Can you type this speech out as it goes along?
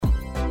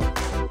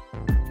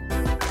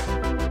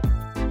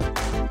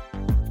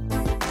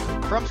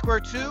From Square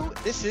 2,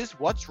 this is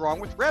What's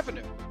Wrong with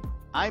Revenue.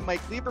 I'm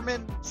Mike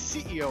Lieberman,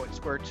 CEO at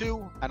Square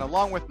 2, and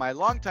along with my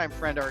longtime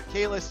friend Eric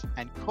Kalis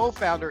and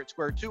co-founder at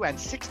Square 2 and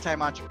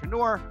six-time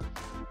entrepreneur,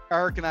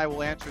 Eric and I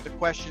will answer the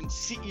questions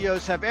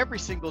CEOs have every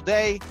single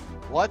day.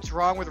 What's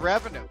wrong with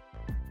revenue?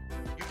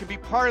 You can be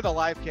part of the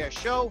livecast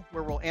show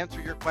where we'll answer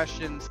your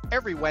questions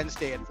every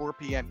Wednesday at 4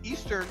 p.m.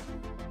 Eastern,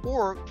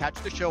 or catch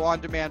the show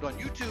on demand on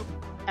YouTube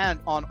and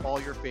on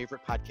all your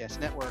favorite podcast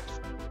networks.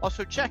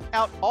 Also, check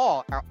out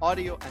all our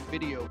audio and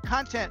video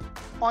content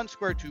on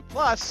Square 2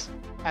 Plus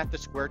at the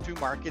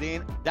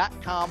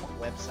square2marketing.com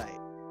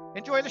website.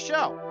 Enjoy the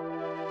show.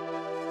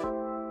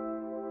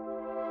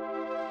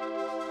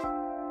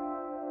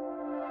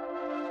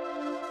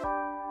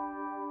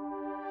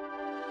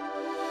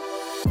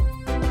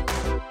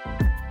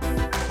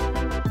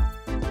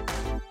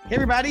 Hey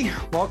everybody,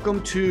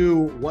 welcome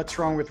to What's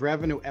Wrong with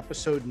Revenue,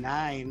 episode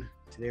 9.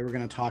 Today we're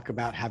going to talk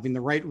about having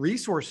the right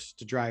resources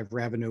to drive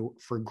revenue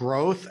for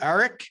growth.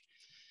 Eric,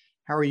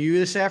 how are you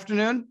this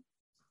afternoon?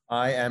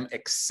 I am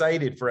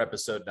excited for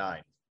episode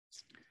 9.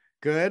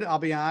 Good. I'll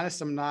be honest,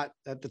 I'm not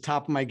at the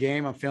top of my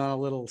game. I'm feeling a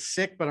little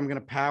sick, but I'm going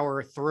to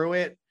power through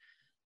it.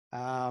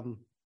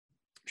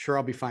 Sure,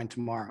 I'll be fine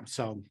tomorrow.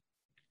 So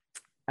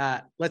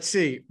let's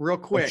see, real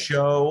quick. The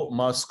show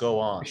must go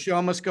on. The show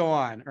must go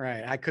on. All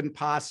right. I couldn't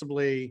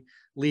possibly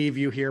leave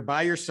you here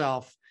by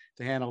yourself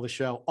to handle the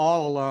show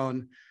all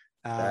alone.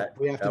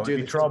 We have to do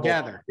this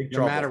together,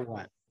 no matter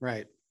what.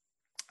 Right.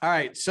 All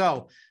right.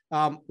 So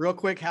real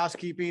quick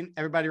housekeeping.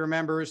 Everybody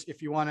remembers,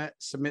 if you want to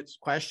submit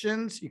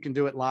questions, you can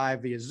do it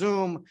live via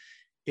Zoom.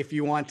 If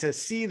you want to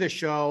see the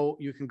show,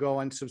 you can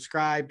go and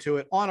subscribe to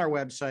it on our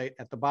website.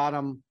 At the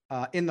bottom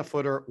in the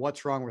footer,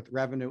 What's Wrong with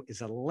Revenue is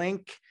a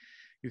link.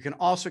 You can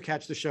also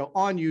catch the show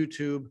on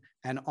YouTube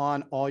and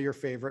on all your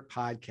favorite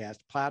podcast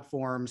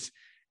platforms.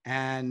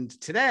 And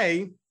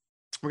today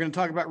we're going to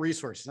talk about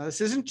resources. Now, this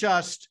isn't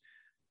just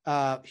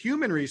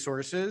human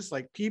resources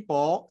like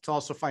people, it's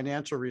also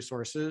financial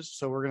resources.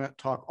 So we're going to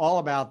talk all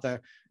about the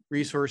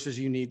resources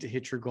you need to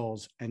hit your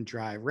goals and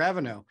drive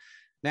revenue.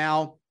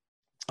 Now,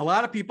 a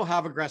lot of people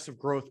have aggressive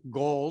growth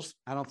goals.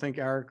 I don't think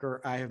Eric or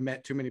I have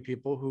met too many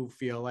people who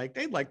feel like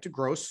they'd like to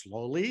grow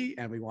slowly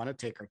and we want to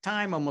take our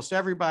time. Almost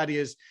everybody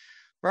is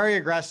very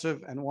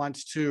aggressive and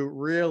wants to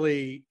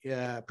really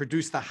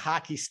produce the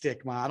hockey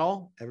stick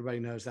model. Everybody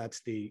knows that's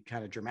the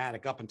kind of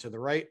dramatic up and to the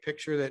right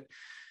picture that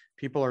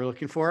people are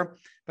looking for,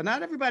 but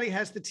not everybody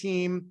has the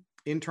team,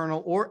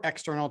 internal or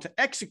external, to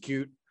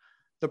execute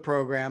the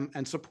program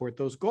and support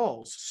those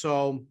goals.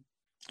 So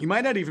you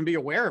might not even be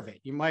aware of it.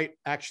 You might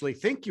actually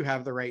think you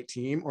have the right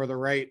team or the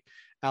right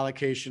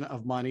allocation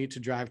of money to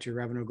drive to your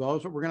revenue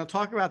goals, but we're going to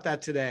talk about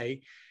that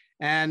today.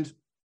 And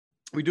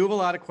we do have a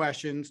lot of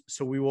questions,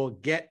 so we will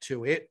get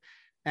to it.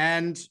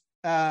 And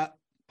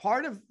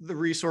part of the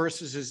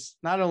resources is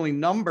not only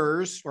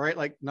numbers, right?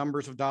 Like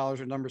numbers of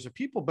dollars or numbers of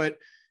people, but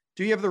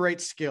do you have the right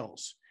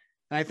skills?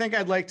 And I think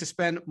I'd like to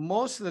spend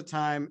most of the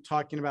time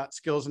talking about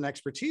skills and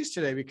expertise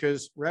today,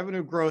 because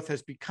revenue growth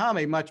has become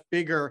a much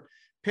bigger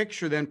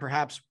picture than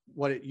perhaps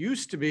what it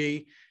used to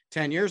be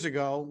 10 years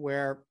ago,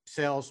 where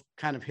sales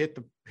kind of hit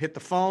the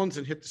phones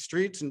and hit the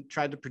streets and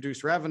tried to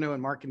produce revenue,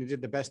 and marketing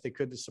did the best they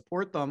could to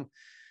support them.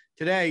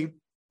 Today,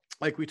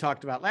 like we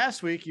talked about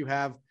last week, you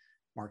have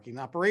marketing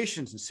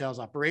operations and sales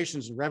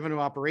operations and revenue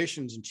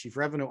operations and chief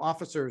revenue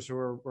officers who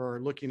are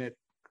looking at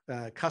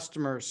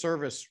customer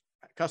service,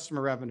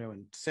 customer revenue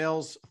and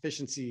sales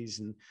efficiencies,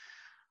 and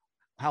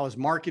how is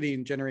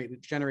marketing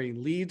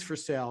generating leads for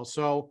sales.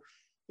 So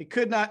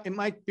it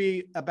might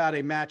be about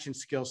a match in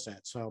skill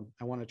set. So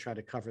I want to try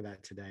to cover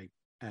that today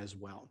as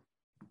well.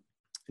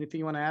 Anything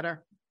you want to add, Eric?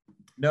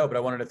 No, but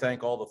I wanted to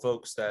thank all the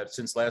folks that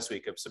since last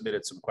week have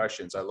submitted some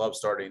questions. I love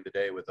starting the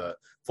day with a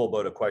full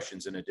boat of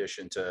questions in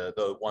addition to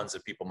the ones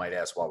that people might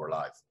ask while we're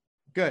live.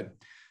 Good.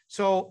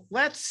 So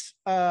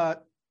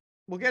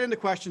we'll get into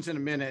questions in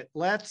a minute.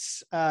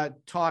 Let's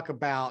talk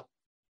about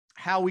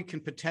how we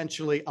can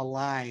potentially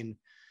align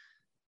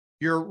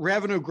your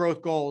revenue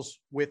growth goals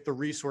with the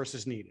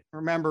resources needed.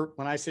 Remember,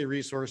 when I say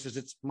resources,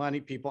 it's money,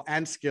 people,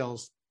 and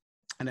skills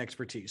and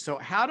expertise. So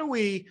how do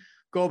we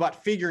go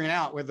about figuring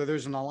out whether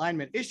there's an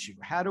alignment issue?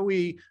 How do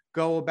we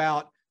go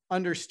about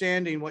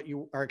understanding what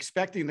you are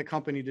expecting the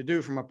company to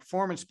do from a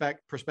performance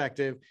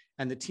perspective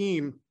and the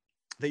team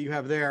that you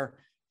have there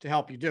to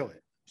help you do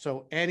it?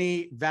 So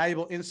any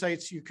valuable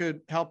insights you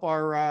could help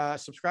our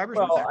subscribers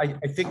with? Well,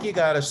 I think you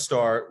got to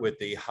start with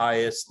the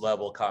highest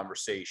level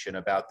conversation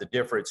about the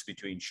difference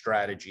between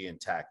strategy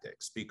and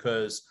tactics,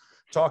 because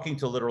talking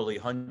to literally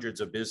hundreds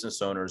of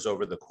business owners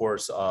over the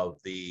course of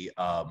the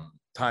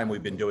time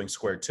we've been doing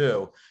Square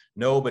 2,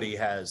 nobody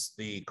has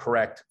the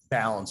correct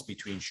balance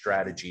between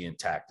strategy and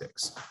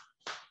tactics.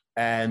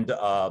 And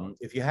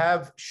if you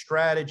have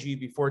strategy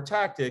before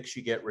tactics,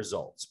 you get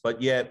results.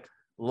 But yet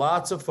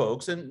lots of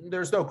folks, and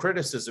there's no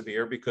criticism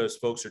here because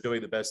folks are doing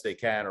the best they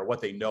can or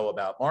what they know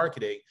about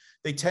marketing,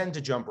 they tend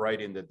to jump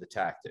right into the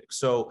tactics.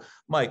 So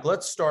Mike,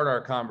 let's start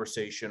our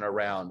conversation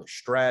around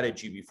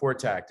strategy before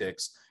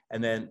tactics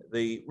and then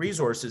the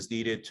resources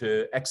needed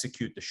to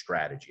execute the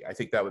strategy. I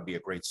think that would be a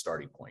great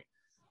starting point.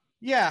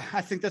 Yeah,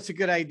 I think that's a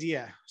good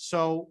idea.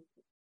 So,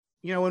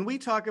 when we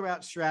talk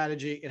about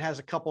strategy, it has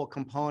a couple of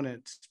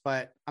components,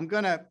 but I'm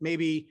going to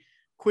maybe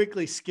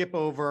quickly skip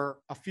over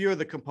a few of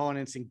the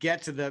components and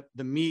get to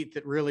the meat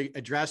that really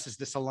addresses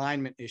this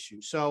alignment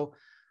issue. So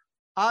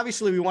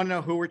obviously we want to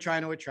know who we're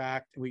trying to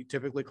attract. We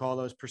typically call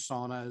those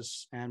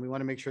personas, and we want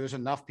to make sure there's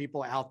enough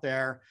people out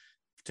there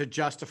to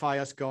justify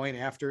us going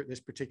after this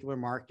particular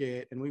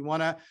market. And we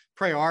want to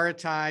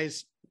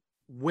prioritize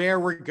where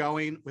we're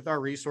going with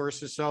our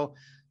resources. So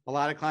a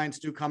lot of clients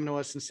do come to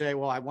us and say,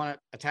 well, I want to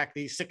attack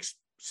these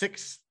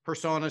six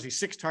personas, these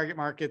 6 target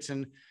markets.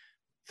 And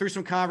through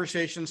some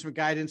conversations, some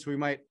guidance, we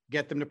might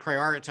get them to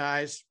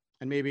prioritize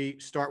and maybe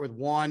start with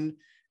one.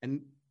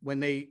 And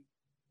when they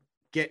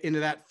get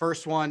into that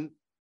first one,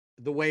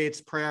 the way it's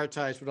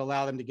prioritized would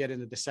allow them to get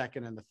into the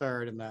second and the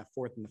third and the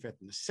fourth and the fifth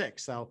and the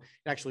sixth. So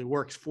it actually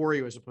works for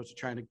you as opposed to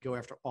trying to go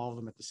after all of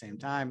them at the same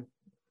time.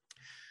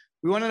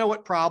 We want to know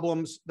what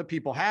problems the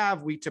people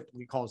have. We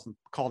typically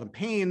call them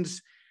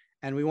pains.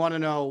 And we want to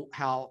know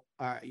how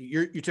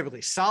you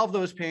typically solve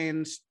those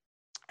pains.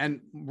 And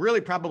really,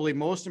 probably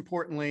most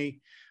importantly,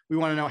 we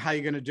want to know how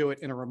you're going to do it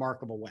in a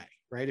remarkable way,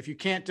 right? If you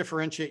can't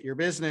differentiate your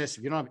business,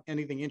 if you don't have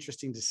anything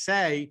interesting to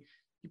say,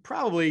 you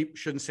probably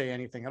shouldn't say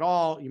anything at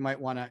all. You might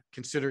want to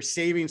consider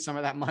saving some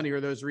of that money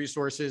or those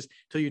resources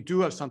till you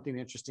do have something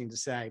interesting to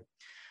say.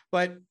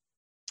 But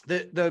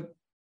the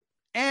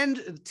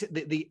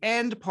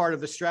end part of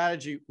the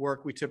strategy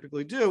work we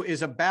typically do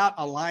is about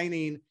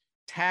aligning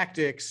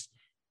tactics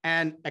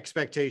and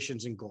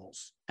expectations and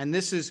goals. And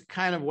this is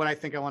kind of what I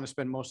think I want to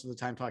spend most of the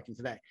time talking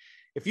today.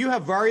 If you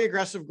have very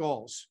aggressive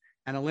goals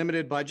and a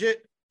limited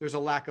budget, there's a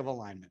lack of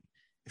alignment.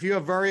 If you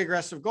have very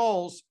aggressive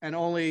goals and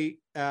only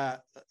a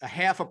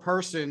half a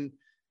person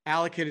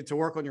allocated to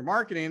work on your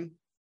marketing,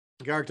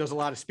 Garrick does a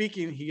lot of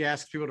speaking. He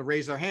asks people to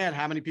raise their hand.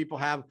 How many people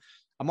have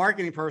a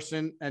marketing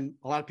person? And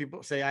a lot of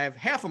people say, I have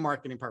half a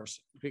marketing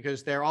person,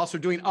 because they're also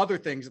doing other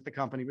things at the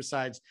company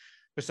besides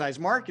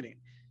marketing.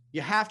 You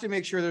have to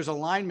make sure there's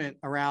alignment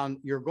around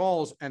your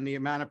goals and the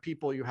amount of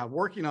people you have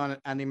working on it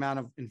and the amount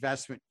of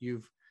investment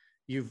you've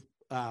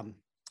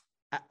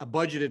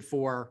budgeted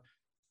for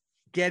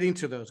getting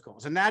to those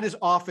goals. And that is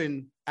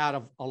often out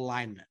of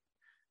alignment.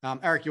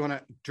 Eric, you want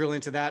to drill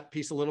into that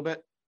piece a little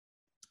bit?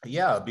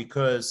 Yeah,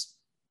 because,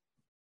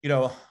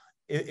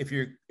 if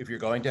you're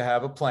going to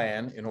have a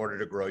plan in order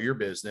to grow your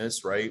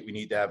business, right, we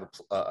need to have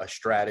a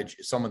strategy,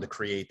 someone to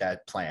create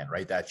that plan,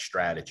 right, that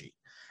strategy.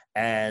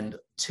 And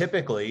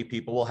typically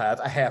people will have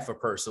a half a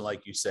person,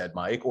 like you said,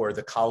 Mike, or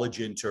the college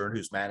intern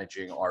who's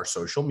managing our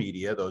social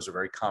media. Those are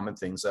very common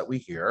things that we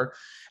hear,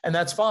 and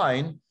that's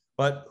fine.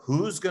 But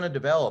who's going to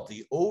develop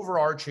the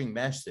overarching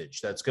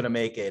message that's going to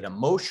make an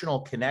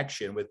emotional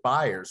connection with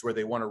buyers where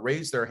they want to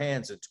raise their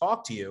hands and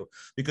talk to you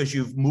because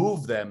you've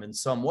moved them in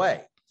some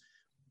way?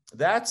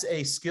 That's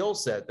a skill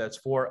set that's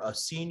for a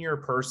senior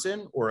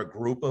person or a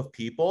group of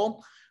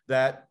people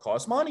that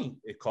costs money.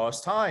 It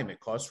costs time. It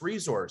costs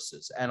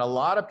resources. And a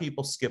lot of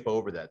people skip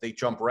over that. They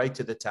jump right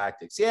to the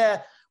tactics.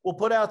 Yeah, we'll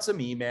put out some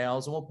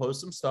emails and we'll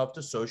post some stuff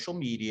to social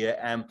media,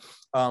 and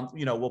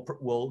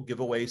we'll give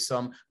away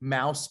some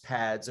mouse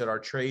pads at our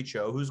trade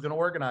show. Who's going to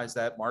organize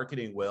that?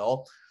 Marketing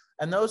will.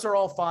 And those are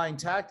all fine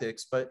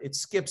tactics, but it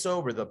skips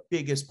over the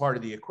biggest part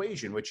of the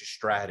equation, which is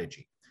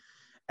strategy.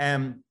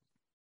 And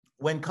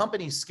when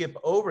companies skip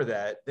over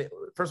that,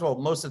 first of all,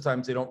 most of the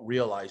times they don't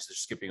realize they're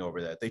skipping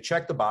over that. They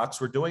check the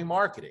box, we're doing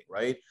marketing,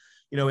 right?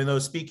 In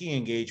those speaking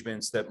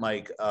engagements that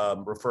Mike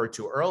referred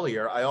to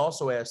earlier, I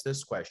also asked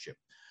this question.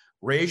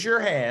 Raise your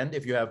hand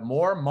if you have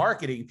more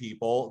marketing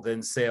people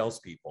than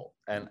salespeople.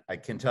 And I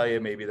can tell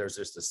you, maybe there's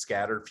just a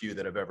scattered few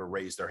that have ever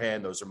raised their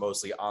hand. Those are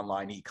mostly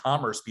online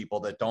e-commerce people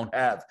that don't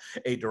have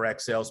a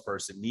direct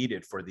salesperson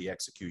needed for the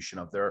execution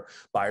of their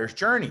buyer's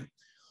journey.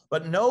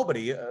 But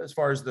nobody, as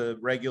far as the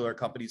regular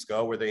companies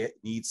go, where they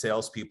need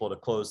salespeople to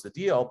close the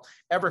deal,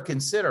 ever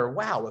consider,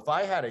 wow, if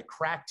I had a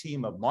crack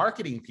team of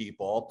marketing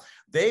people,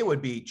 they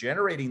would be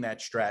generating that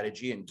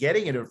strategy and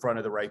getting it in front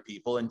of the right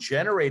people and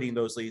generating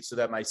those leads so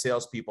that my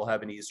salespeople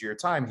have an easier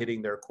time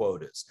hitting their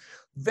quotas.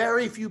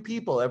 Very few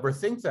people ever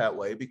think that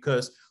way,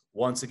 because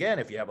once again,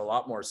 if you have a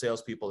lot more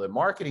salespeople than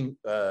marketing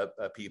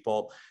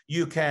people,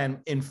 you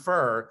can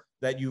infer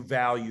that you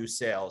value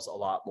sales a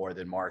lot more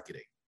than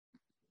marketing.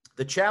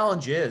 The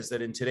challenge is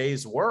that in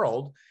today's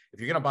world, if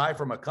you're going to buy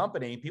from a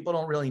company, people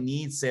don't really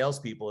need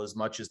salespeople as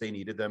much as they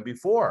needed them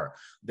before.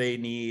 They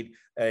need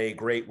a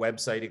great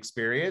website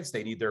experience.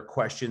 They need their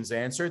questions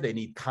answered. They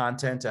need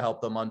content to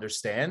help them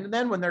understand. And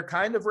then when they're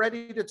kind of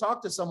ready to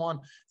talk to someone,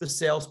 the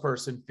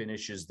salesperson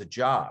finishes the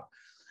job.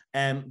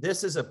 And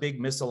this is a big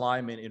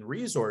misalignment in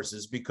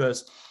resources,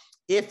 because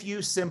if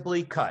you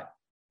simply cut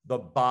the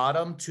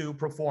bottom 2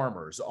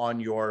 performers on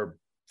your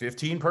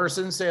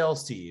 15-person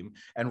sales team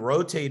and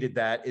rotated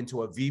that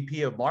into a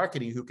VP of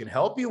marketing who can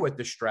help you with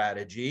the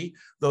strategy,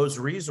 those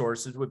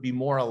resources would be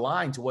more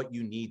aligned to what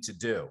you need to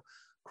do.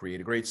 create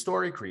a great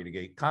story, create a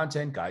great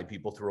content, guide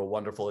people through a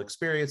wonderful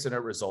experience, and it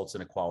results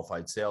in a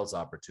qualified sales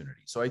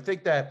opportunity. So I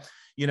think that,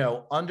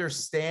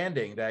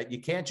 understanding that you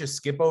can't just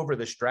skip over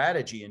the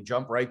strategy and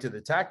jump right to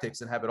the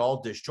tactics and have it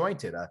all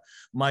disjointed.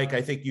 Mike,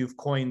 I think you've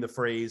coined the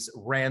phrase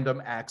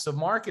random acts of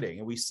marketing.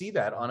 And we see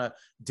that on a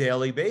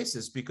daily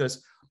basis,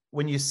 because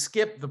when you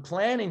skip the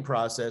planning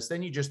process,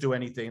 then you just do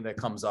anything that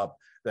comes up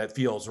that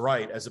feels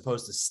right, as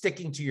opposed to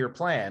sticking to your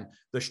plan,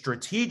 the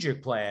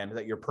strategic plan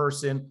that your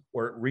person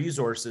or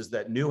resources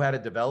that knew how to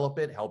develop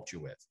it helped you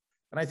with.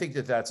 And I think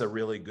that that's a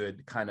really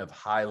good kind of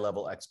high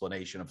level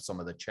explanation of some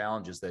of the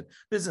challenges that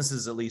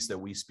businesses, at least that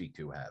we speak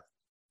to, have.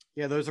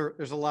 Yeah, there's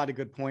a lot of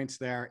good points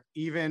there.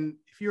 Even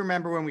if you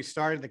remember when we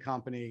started the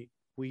company,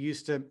 we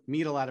used to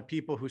meet a lot of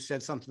people who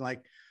said something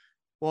like,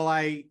 well,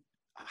 I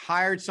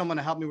hired someone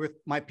to help me with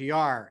my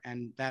PR,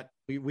 and that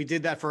we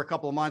did that for a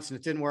couple of months and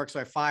it didn't work. So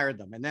I fired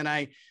them. And then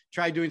I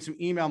tried doing some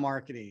email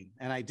marketing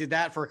and I did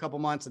that for a couple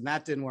of months and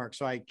that didn't work.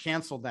 So I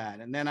canceled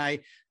that. And then I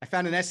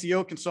found an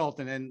SEO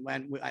consultant and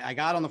I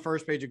got on the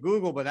first page of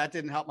Google, but that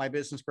didn't help my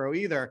business grow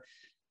either.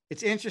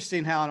 It's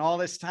interesting how in all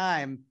this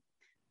time,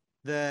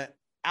 the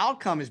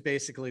outcome is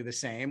basically the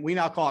same. We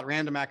now call it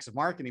random acts of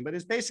marketing, but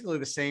it's basically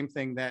the same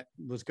thing that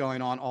was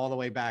going on all the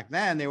way back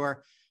then. They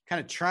were kind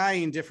of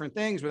trying different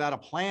things without a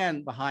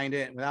plan behind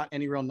it, without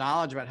any real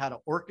knowledge about how to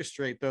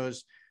orchestrate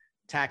those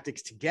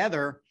tactics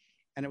together.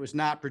 And it was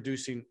not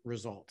producing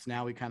results.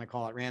 Now we kind of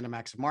call it random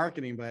acts of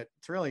marketing, but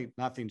it's really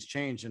nothing's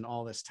changed in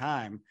all this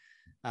time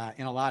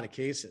in a lot of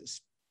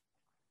cases.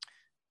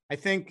 I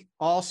think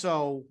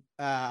also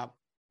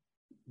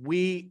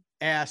we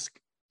ask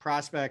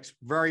prospects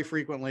very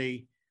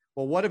frequently,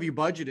 well, what have you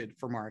budgeted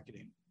for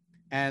marketing?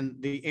 And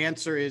the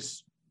answer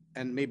is,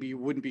 and maybe you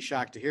wouldn't be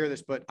shocked to hear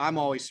this, but I'm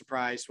always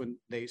surprised when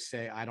they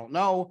say, I don't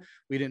know,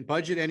 we didn't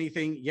budget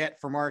anything yet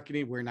for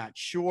marketing, we're not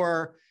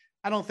sure.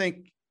 I don't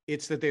think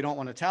it's that they don't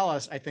want to tell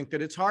us. I think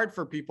that it's hard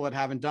for people that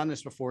haven't done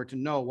this before to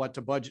know what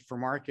to budget for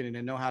marketing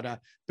and know how to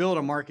build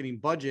a marketing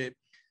budget.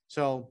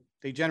 So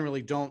they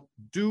generally don't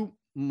do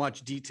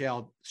much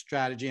detailed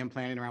strategy and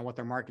planning around what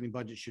their marketing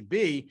budget should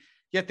be,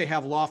 yet they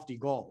have lofty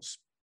goals.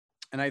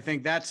 And I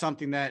think that's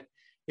something that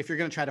if you're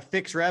going to try to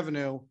fix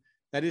revenue,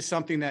 that is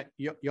something that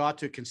you ought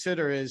to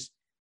consider is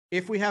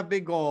if we have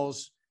big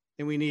goals,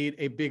 then we need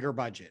a bigger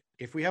budget.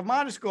 If we have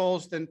modest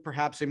goals, then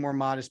perhaps a more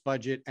modest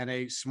budget and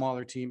a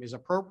smaller team is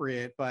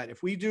appropriate. But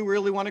if we do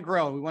really want to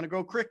grow, we want to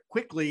grow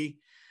quickly,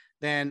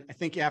 then I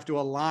think you have to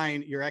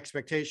align your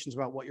expectations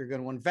about what you're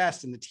going to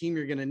invest in, the team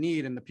you're going to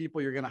need and the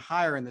people you're going to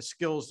hire and the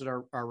skills that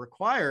are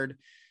required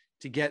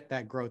to get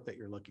that growth that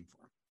you're looking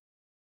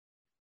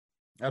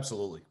for.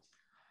 Absolutely.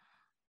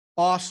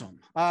 Awesome.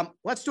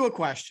 Let's do a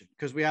question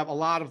because we have a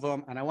lot of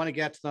them and I want to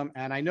get to them.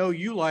 And I know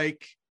you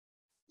like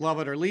love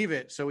it or leave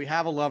it. So we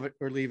have a love it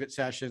or leave it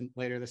session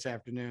later this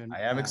afternoon.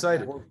 I am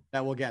excited.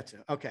 That we'll get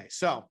to. Okay.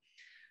 So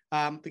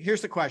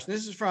here's the question.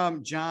 This is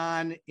from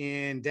John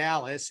in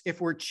Dallas. If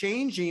we're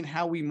changing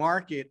how we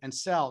market and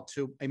sell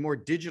to a more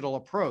digital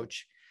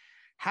approach,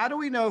 how do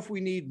we know if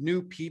we need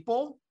new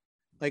people,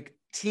 like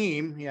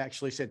team? He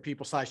actually said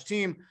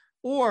people/team.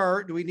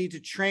 Or do we need to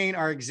train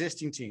our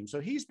existing team? So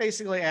he's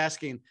basically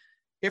asking,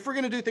 if we're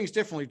going to do things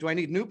differently, do I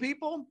need new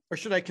people or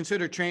should I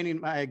consider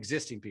training my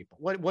existing people?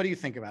 What do you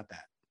think about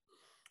that?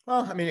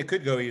 Well, I mean, it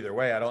could go either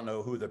way. I don't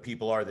know who the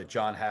people are that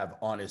John have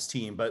on his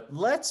team, but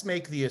let's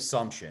make the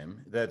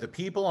assumption that the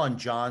people on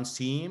John's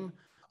team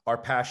are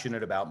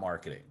passionate about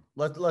marketing.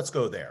 Let's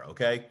go there,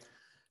 okay?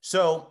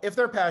 So if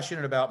they're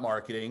passionate about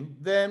marketing,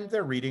 then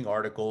they're reading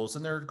articles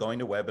and they're going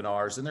to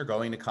webinars and they're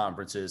going to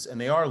conferences and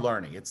they are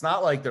learning. It's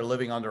not like they're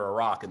living under a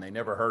rock and they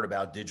never heard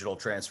about digital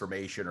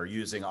transformation or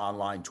using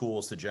online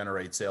tools to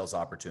generate sales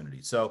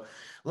opportunities. So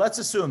let's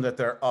assume that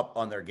they're up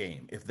on their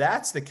game. If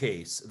that's the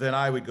case, then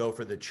I would go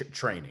for the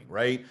training,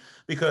 right?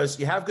 Because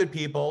you have good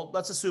people.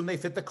 Let's assume they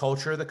fit the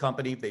culture of the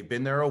company. They've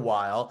been there a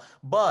while,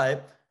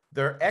 but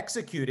they're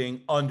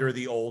executing under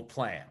the old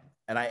plan.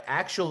 And I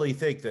actually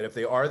think that if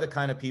they are the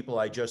kind of people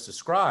I just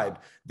described,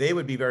 they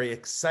would be very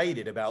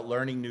excited about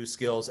learning new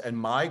skills and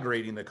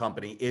migrating the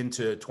company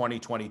into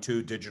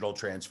 2022 digital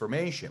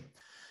transformation.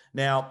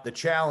 Now, the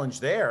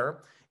challenge there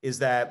is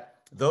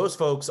that those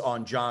folks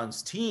on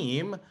John's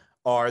team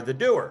are the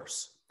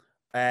doers.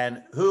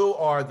 And who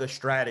are the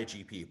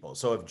strategy people?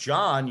 So if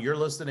John, you're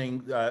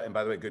listening, and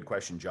by the way, good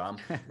question, John.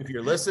 If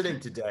you're listening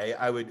today,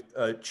 I would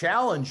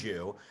challenge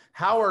you.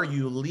 How are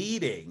you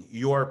leading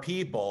your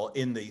people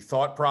in the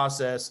thought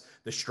process,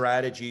 the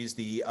strategies,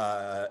 the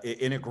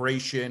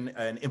integration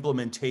and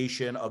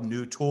implementation of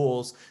new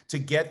tools to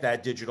get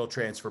that digital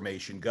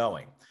transformation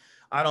going?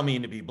 I don't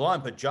mean to be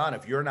blunt, but John,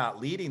 if you're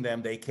not leading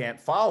them, they can't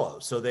follow.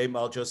 So they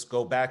will just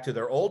go back to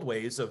their old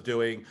ways of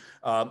doing,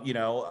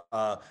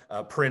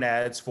 print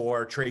ads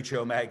for trade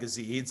show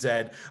magazines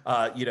and,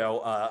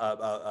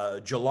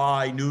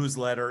 July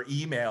newsletter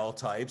email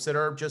types that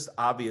are just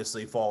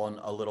obviously fallen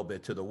a little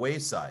bit to the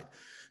wayside.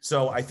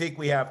 So I think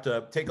we have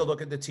to take a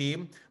look at the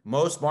team.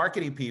 Most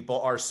marketing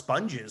people are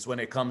sponges when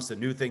it comes to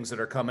new things that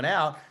are coming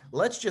out.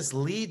 Let's just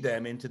lead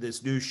them into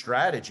this new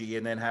strategy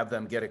and then have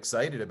them get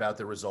excited about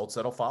the results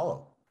that'll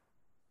follow.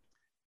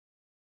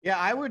 Yeah,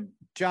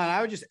 John,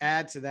 I would just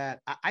add to that.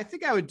 I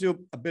think I would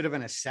do a bit of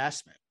an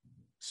assessment.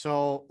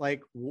 So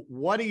like,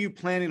 what are you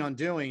planning on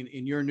doing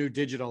in your new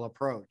digital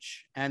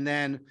approach? And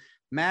then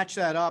match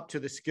that up to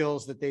the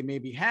skills that they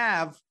maybe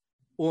have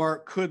or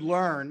could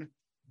learn.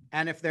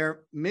 And if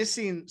they're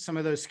missing some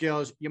of those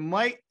skills, it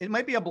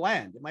might be a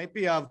blend. It might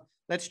be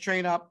let's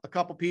train up a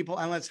couple people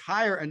and let's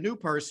hire a new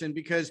person,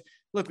 because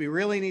look, we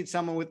really need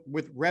someone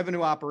with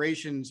revenue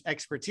operations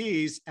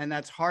expertise, and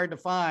that's hard to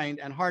find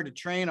and hard to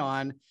train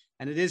on.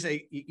 And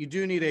you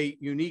do need a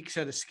unique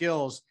set of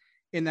skills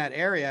in that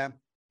area.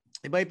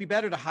 It might be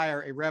better to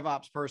hire a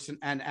RevOps person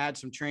and add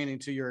some training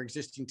to your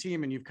existing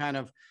team. And you've kind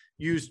of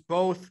used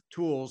both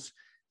tools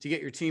to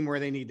get your team where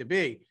they need to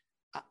be.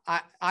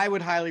 I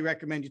would highly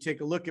recommend you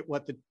take a look at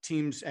what the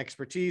team's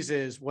expertise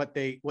is, what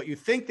you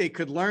think they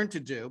could learn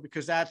to do,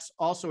 because that's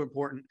also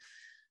important.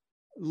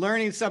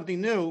 Learning something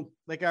new,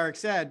 like Eric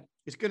said,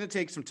 is going to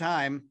take some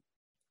time.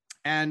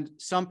 And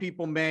some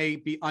people may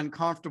be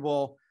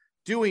uncomfortable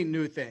doing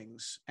new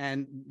things,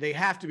 and they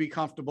have to be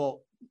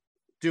comfortable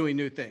doing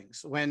new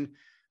things.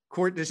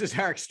 This is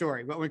Eric's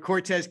story, but when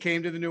Cortez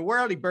came to the New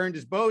World, he burned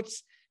his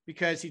boats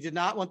because he did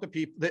not want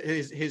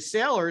his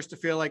sailors to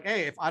feel like,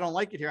 hey, if I don't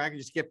like it here, I can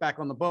just get back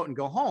on the boat and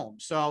go home.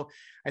 So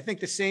I think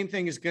the same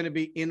thing is going to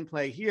be in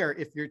play here.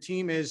 If your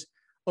team is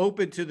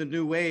open to the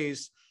new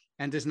ways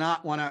and does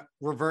not want to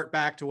revert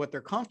back to what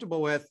they're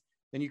comfortable with,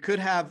 then you could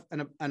have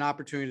an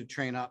opportunity to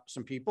train up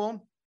some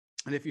people.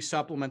 And if you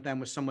supplement them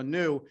with someone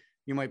new,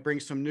 you might bring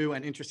some new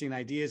and interesting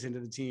ideas into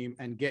the team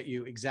and get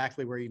you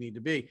exactly where you need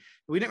to be.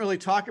 We didn't really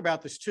talk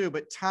about this too,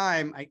 but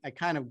time, I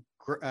kind of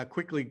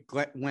quickly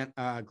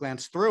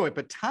glanced through it,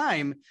 but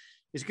time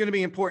is going to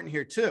be important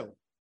here too.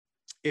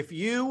 If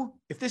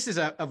this is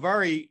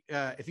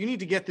if you need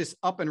to get this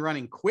up and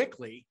running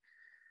quickly,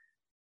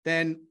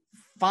 then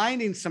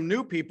finding some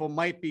new people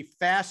might be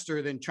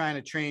faster than trying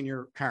to train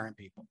your current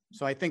people.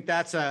 So I think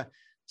that's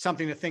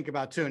something to think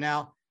about too.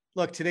 Now,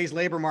 look, today's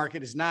labor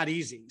market is not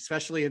easy,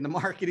 especially in the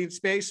marketing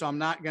space. So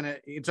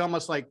it's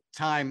almost like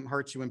time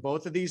hurts you in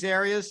both of these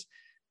areas.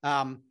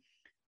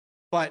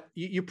 But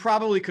you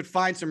probably could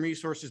find some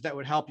resources that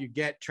would help you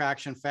get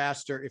traction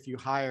faster if you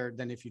hire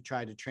than if you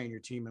tried to train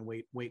your team and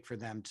wait for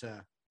them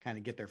to kind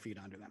of get their feet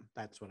under them.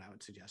 That's what I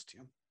would suggest to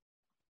you.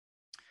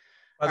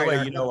 By the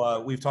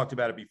way, we've talked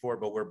about it before,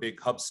 but we're big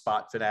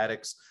HubSpot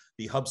fanatics.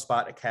 The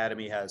HubSpot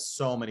Academy has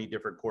so many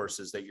different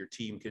courses that your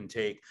team can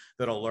take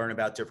that'll learn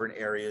about different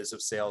areas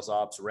of sales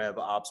ops, rev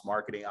ops,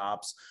 marketing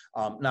ops.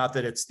 Not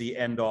that it's the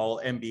end all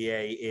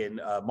MBA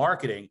in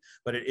marketing,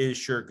 but it is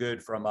sure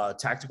good from a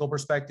tactical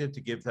perspective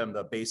to give them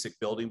the basic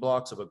building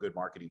blocks of a good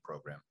marketing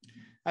program.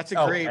 That's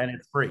great. And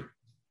it's free.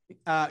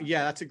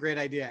 Yeah, that's a great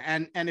idea.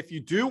 And if you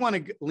do want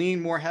to lean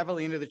more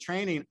heavily into the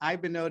training,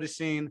 I've been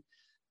noticing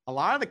a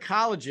lot of the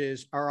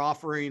colleges are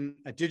offering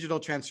a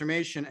digital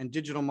transformation and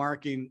digital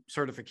marketing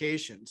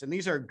certifications. And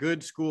these are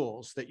good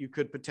schools that you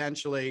could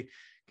potentially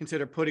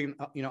consider putting,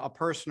 a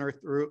person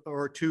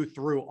or two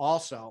through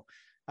also.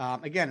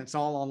 Again, it's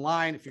all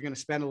online. If you're going to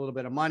spend a little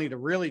bit of money to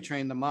really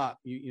train them up,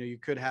 you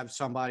could have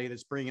somebody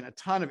that's bringing a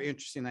ton of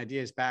interesting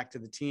ideas back to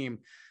the team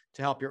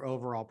to help your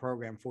overall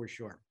program for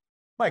sure.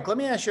 Mike, let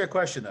me ask you a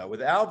question though,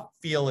 without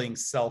feeling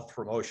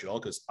self-promotional,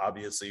 because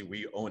obviously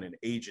we own an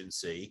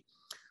agency.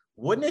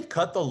 Wouldn't it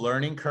cut the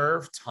learning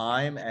curve,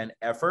 time, and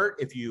effort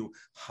if you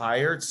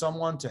hired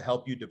someone to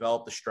help you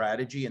develop the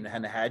strategy and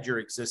had your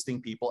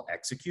existing people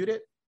execute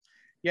it?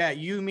 Yeah,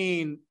 you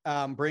mean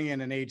bring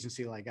in an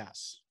agency like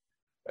us.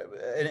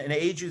 An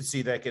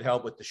agency that could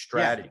help with the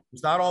strategy. Yeah.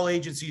 Not all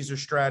agencies are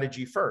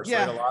strategy first.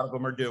 Yeah. Right? A lot of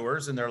them are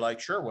doers and they're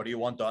like, sure, what do you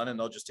want done? And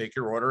they'll just take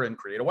your order and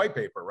create a white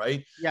paper,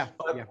 right? Yeah.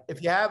 But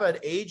if you have an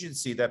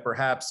agency that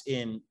perhaps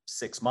in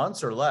 6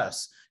 months or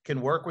less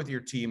can work with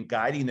your team,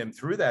 guiding them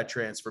through that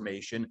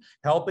transformation,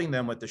 helping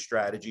them with the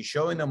strategy,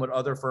 showing them what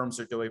other firms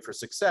are doing for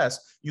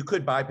success, you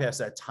could bypass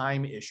that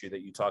time issue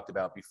that you talked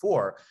about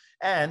before.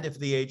 And if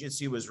the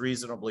agency was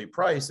reasonably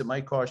priced, it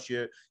might cost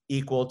you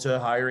equal to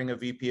hiring a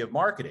VP of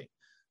marketing.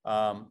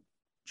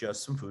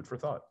 Just some food for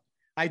thought.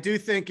 I do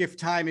think if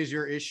time is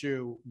your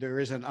issue, there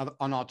is an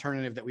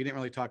alternative that we didn't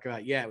really talk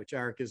about yet, which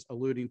Eric is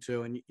alluding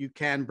to. And you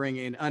can bring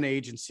in an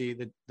agency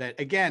that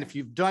again, if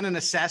you've done an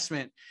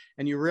assessment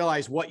and you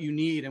realize what you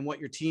need and what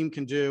your team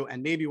can do,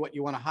 and maybe what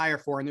you want to hire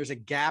for, and there's a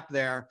gap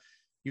there,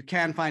 you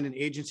can find an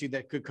agency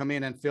that could come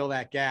in and fill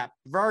that gap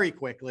very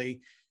quickly.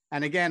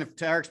 And again,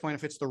 to Eric's point,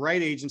 if it's the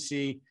right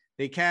agency,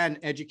 they can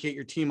educate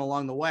your team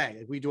along the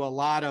way. We do a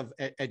lot of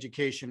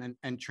education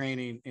and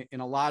training in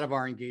a lot of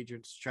our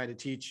engagements to try to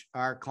teach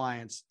our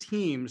clients'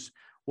 teams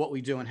what we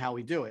do and how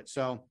we do it.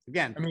 So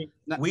again, I mean,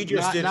 we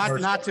just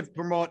not to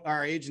promote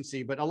our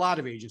agency, but a lot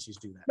of agencies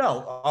do that.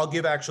 No, I'll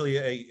give actually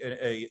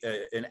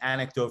an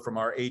anecdote from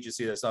our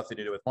agency that's nothing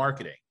to do with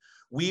marketing.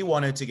 We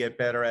wanted to get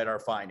better at our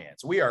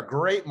finance. We are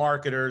great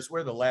marketers.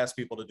 We're the last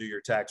people to do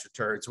your tax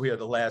returns. We are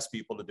the last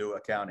people to do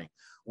accounting.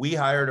 We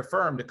hired a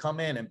firm to come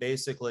in and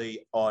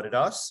basically audit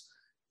us,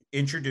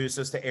 introduce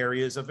us to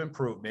areas of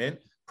improvement,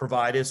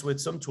 provide us with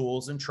some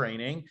tools and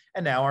training.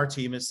 And now our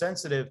team is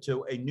sensitive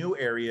to a new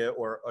area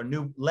or a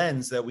new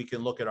lens that we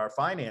can look at our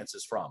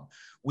finances from.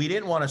 We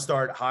didn't want to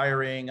start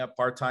hiring a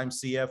part-time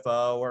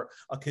CFO or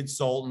a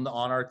consultant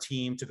on our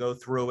team to go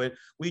through it.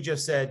 We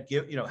just said,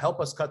 help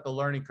us cut the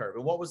learning curve.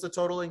 And what was the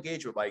total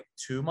engagement? Like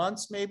 2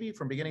 months, maybe,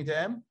 from beginning to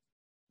end?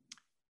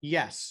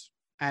 Yes.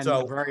 And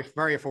so, very,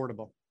 very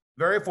affordable.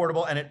 Very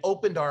affordable, and it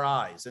opened our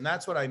eyes. And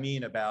that's what I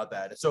mean about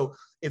that. So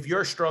if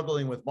you're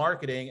struggling with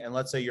marketing, and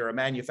let's say you're a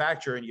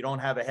manufacturer and you don't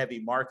have a heavy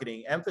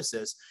marketing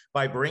emphasis,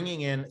 by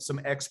bringing in some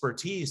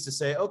expertise to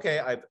say, okay,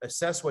 I've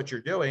assessed what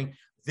you're doing.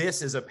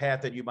 This is a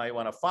path that you might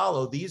want to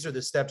follow. These are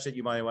the steps that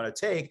you might want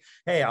to take.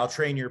 Hey, I'll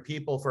train your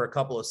people for a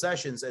couple of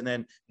sessions and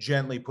then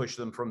gently push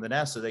them from the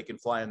nest so they can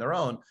fly on their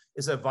own,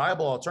 is a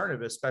viable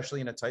alternative, especially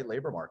in a tight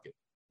labor market.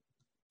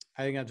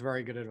 I think that's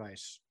very good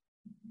advice.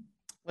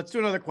 Let's do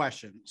another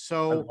question.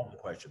 So I love the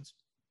questions.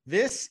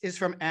 This is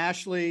from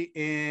Ashley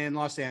in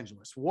Los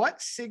Angeles. What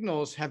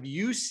signals have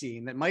you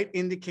seen that might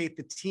indicate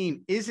the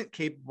team isn't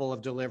capable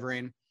of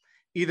delivering,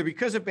 either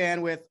because of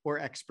bandwidth or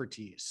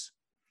expertise?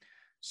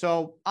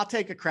 So I'll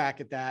take a crack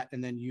at that,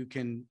 and then you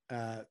can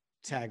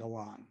tag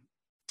along.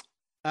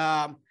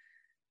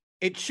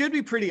 It should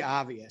be pretty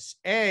obvious.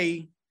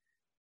 A,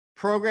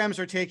 programs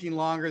are taking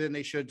longer than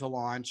they should to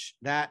launch.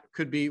 That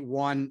could be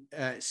one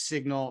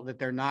signal that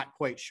they're not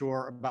quite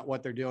sure about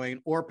what they're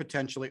doing, or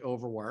potentially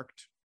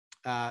overworked.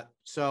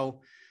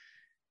 So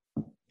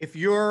if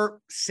you're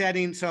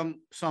setting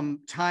some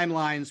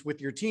timelines with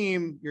your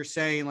team, you're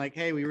saying like,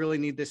 hey, we really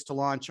need this to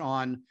launch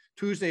on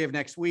Tuesday of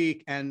next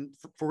week. And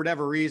for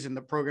whatever reason,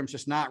 the program's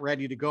just not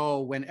ready to go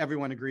when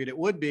everyone agreed it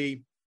would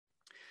be.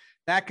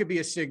 That could be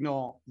a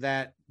signal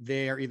that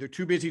they are either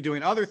too busy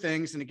doing other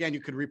things. And again, you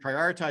could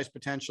reprioritize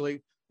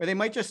potentially, or they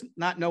might just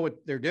not know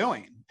what they're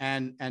doing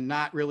and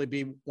not really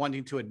be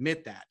wanting to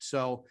admit that.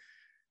 So,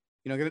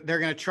 they're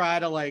going to try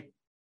to like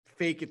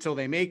fake it till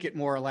they make it,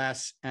 more or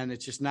less. And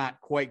it's just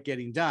not quite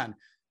getting done.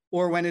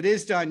 Or when it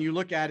is done, you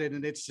look at it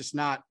and it's just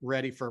not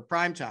ready for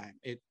prime time.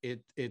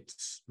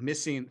 It's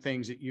missing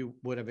things that you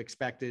would have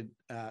expected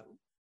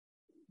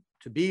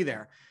to be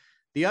there.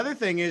 The other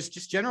thing is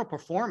just general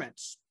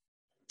performance.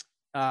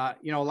 A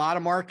lot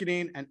of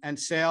marketing and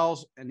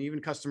sales and even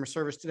customer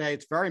service today,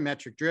 it's very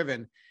metric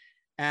driven.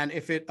 And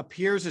if it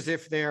appears as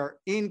if they're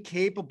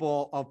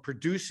incapable of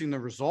producing the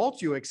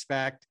results you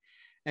expect,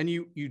 and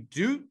you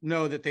do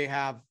know that they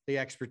have the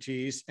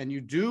expertise, and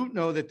you do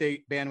know that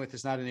bandwidth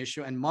is not an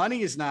issue and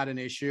money is not an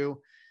issue,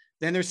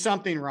 then there's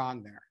something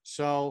wrong there.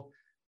 So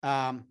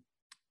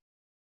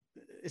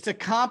it's a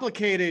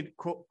complicated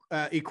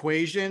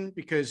equation,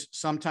 because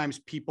sometimes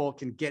people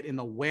can get in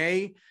the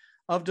way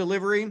of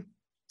delivery.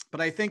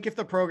 But I think if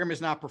the program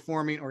is not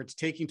performing, or it's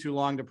taking too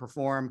long to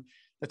perform,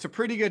 that's a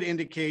pretty good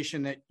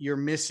indication that you're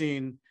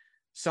missing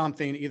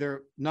something,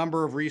 either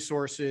number of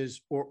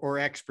resources or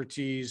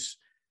expertise.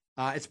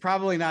 It's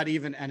probably not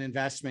even an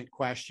investment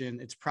question.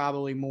 It's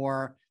probably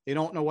more, they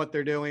don't know what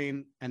they're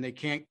doing and they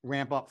can't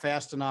ramp up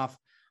fast enough,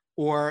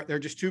 or they're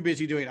just too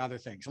busy doing other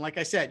things. And like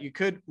I said, you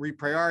could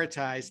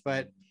reprioritize,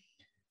 but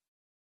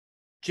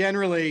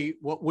generally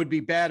what would be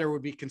better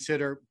would be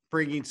consider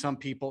bringing some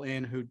people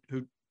in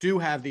who do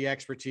have the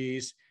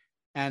expertise,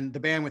 and the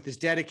bandwidth is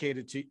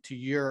dedicated to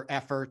your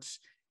efforts,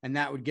 and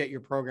that would get your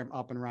program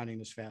up and running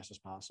as fast as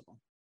possible.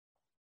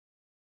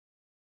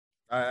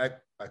 I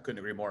couldn't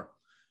agree more.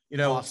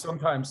 Awesome.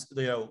 Sometimes,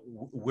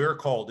 we're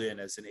called in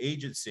as an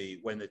agency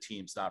when the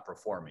team's not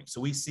performing.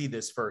 So we see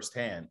this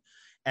firsthand.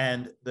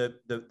 And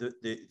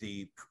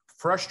the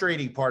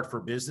frustrating part for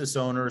business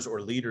owners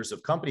or leaders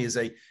of companies,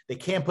 they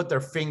can't put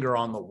their finger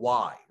on the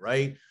why,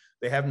 right?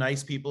 They have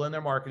nice people in their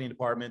marketing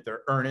department.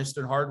 They're earnest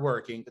and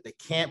hardworking, but they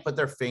can't put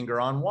their finger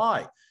on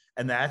why.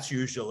 And that's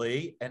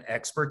usually an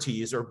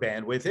expertise or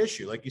bandwidth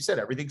issue. Like you said,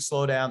 everything's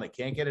slowed down. They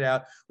can't get it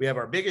out. We have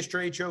our biggest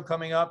trade show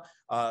coming up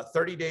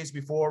 30 days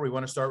before. We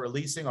want to start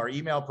releasing our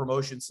email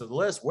promotions to the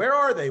list. Where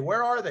are they?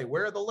 Where are they?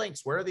 Where are the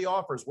links? Where are the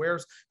offers?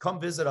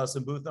 Come visit us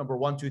in booth number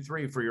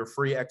 123 for your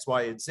free X,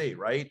 Y, and Z,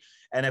 right?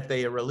 And if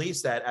they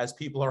release that as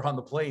people are on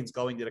the planes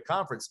going to the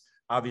conference,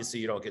 obviously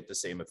you don't get the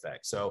same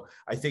effect. So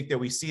I think that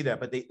we see that,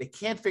 but they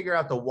can't figure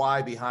out the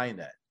why behind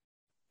that.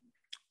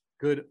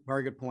 Good.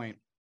 Very good point.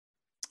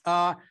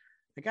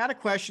 I got a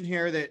question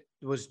here that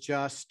was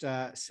just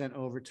sent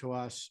over to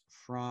us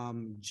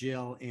from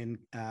Jill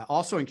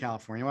also in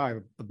California. Well, I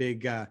have a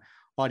big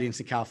audience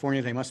in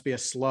California. They must be a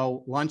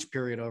slow lunch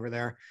period over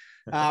there.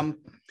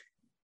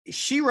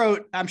 She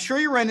wrote, I'm sure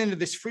you run into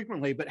this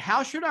frequently, but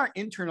how should our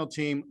internal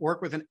team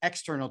work with an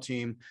external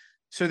team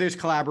so there's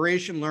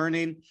collaboration,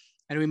 learning,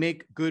 and we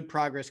make good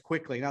progress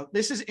quickly? Now,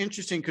 this is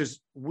interesting because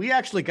we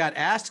actually got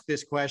asked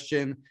this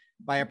question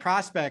by a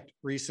prospect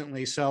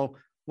recently. So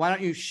why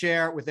don't you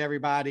share with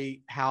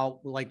everybody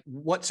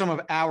what some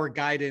of our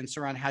guidance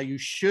around how you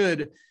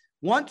should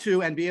want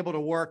to and be able to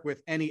work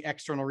with any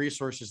external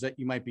resources that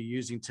you might be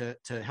using to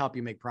help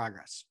you make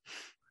progress.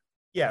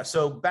 Yeah.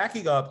 So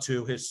backing up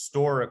to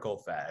historical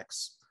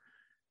facts,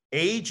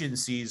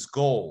 agencies'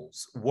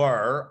 goals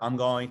were, I'm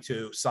going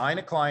to sign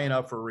a client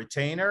up for a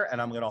retainer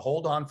and I'm going to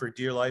hold on for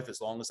dear life as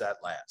long as that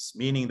lasts,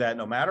 meaning that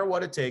no matter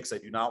what it takes, I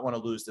do not want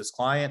to lose this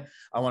client.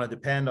 I want to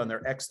depend on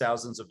their X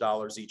thousands of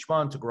dollars each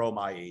month to grow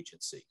my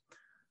agency.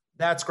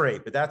 That's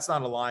great, but that's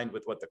not aligned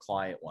with what the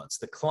client wants.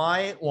 The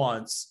client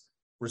wants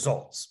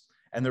results,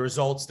 and the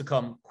results to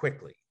come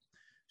quickly.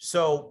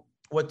 So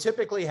what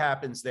typically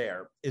happens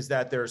there is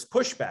that there's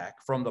pushback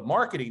from the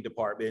marketing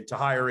department to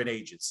hire an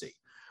agency.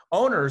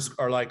 Owners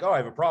are like, oh, I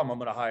have a problem, I'm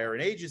going to hire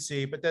an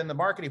agency. But then the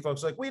marketing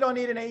folks are like, we don't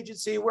need an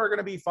agency, we're going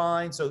to be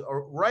fine. So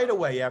right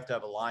away, you have to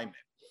have alignment.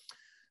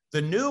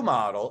 The new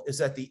model is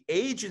that the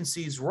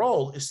agency's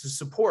role is to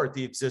support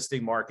the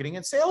existing marketing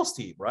and sales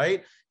team,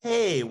 right?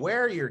 Hey,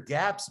 where are your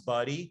gaps,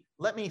 buddy?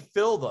 Let me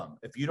fill them.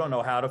 If you don't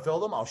know how to fill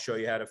them, I'll show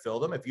you how to fill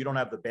them. If you don't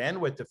have the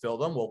bandwidth to fill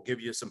them, we'll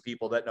give you some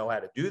people that know how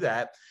to do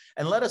that.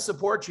 And let us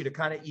support you to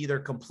kind of either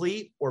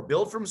complete or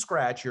build from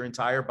scratch your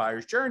entire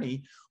buyer's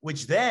journey,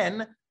 which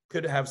then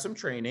could have some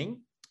training,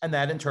 and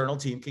that internal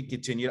team can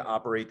continue to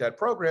operate that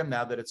program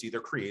now that it's either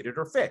created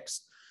or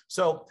fixed.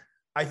 So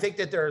I think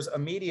that there's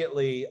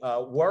immediately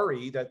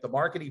worry that the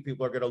marketing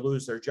people are going to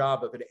lose their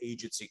job if an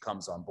agency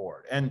comes on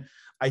board. And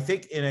I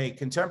think in a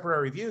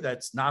contemporary view,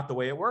 that's not the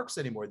way it works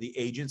anymore. The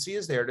agency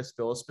is there to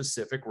fill a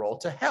specific role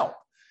to help.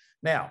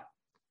 Now,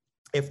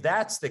 if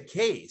that's the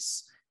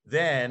case,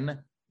 then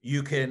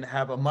you can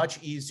have a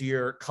much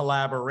easier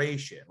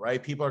collaboration,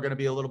 right? People are going to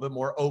be a little bit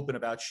more open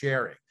about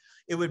sharing.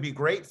 It would be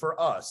great for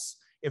us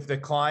if the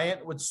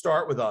client would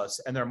start with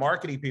us and their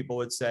marketing people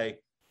would say,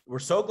 we're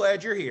so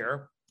glad you're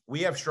here.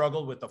 We have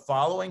struggled with the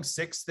following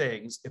 6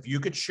 things. If you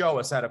could show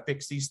us how to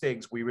fix these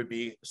things, we would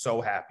be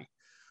so happy.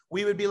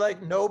 We would be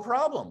like, no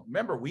problem.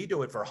 Remember, we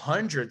do it for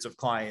hundreds of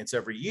clients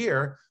every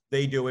year.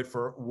 They do it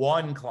for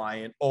one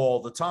client all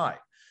the time.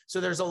 So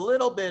there's a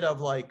little bit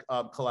of like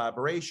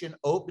collaboration,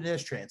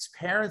 openness,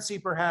 transparency,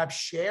 perhaps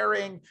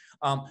sharing.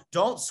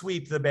 Don't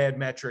sweep the bad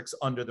metrics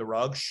under the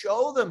rug.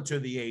 Show them to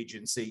the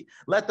agency.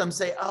 Let them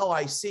say, oh,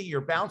 I see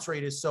your bounce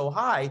rate is so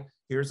high.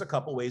 Here's a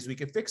couple ways we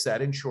could fix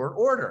that in short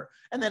order.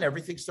 And then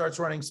everything starts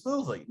running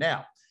smoothly.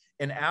 Now,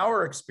 in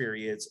our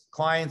experience,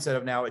 clients that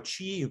have now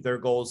achieved their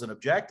goals and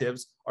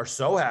objectives are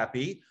so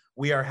happy.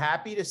 We are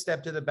happy to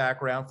step to the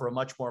background for a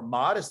much more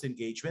modest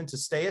engagement to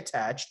stay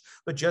attached,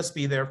 but just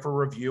be there for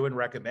review and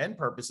recommend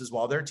purposes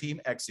while their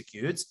team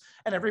executes,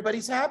 and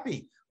everybody's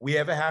happy. We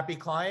have a happy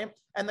client,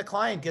 and the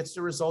client gets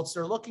the results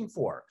they're looking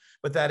for.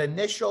 But that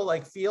initial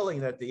like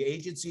feeling that the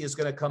agency is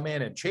going to come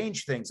in and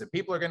change things and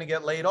people are going to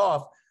get laid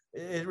off,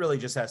 it really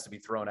just has to be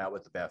thrown out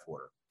with the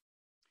bathwater.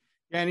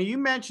 Yeah, and you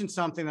mentioned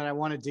something that I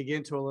want to dig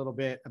into a little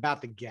bit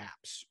about the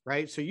gaps,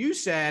 right? So you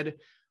said,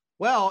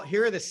 well,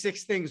 here are the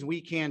 6 things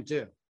we can't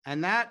do.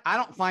 And that, I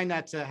don't find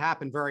that to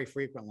happen very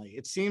frequently.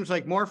 It seems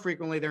like more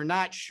frequently, they're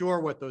not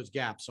sure what those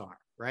gaps are,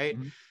 right?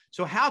 Mm-hmm.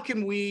 So how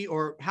can we,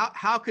 or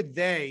how could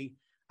they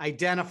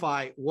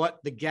identify what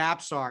the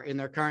gaps are in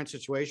their current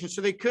situation?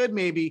 So they could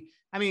maybe,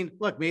 I mean,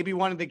 look, maybe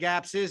one of the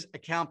gaps is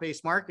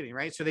account-based marketing,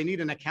 right? So they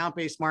need an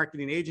account-based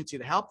marketing agency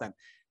to help them.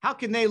 How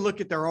can they look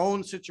at their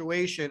own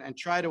situation and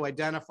try to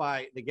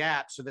identify the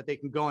gaps so that they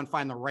can go and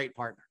find the right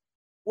partner?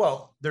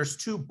 Well, there's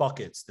 2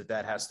 buckets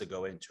that has to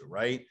go into,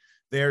 right?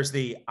 There's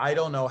the, I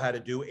don't know how to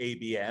do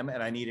ABM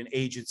and I need an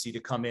agency to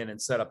come in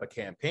and set up a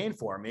campaign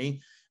for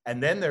me.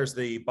 And then there's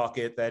the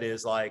bucket that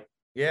is like,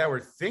 yeah, we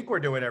think we're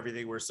doing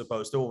everything we're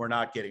supposed to, and we're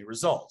not getting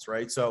results,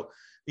 right? So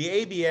the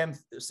ABM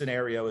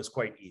scenario is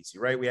quite easy,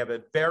 right? We have a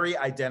very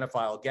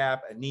identifiable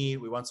gap, a need.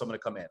 We want someone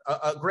to come in.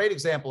 A great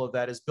example of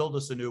that is build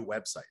us a new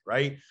website,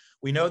 right?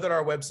 We know that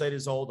our website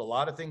is old. A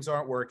lot of things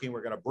aren't working.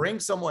 We're going to bring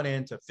someone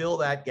in to fill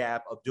that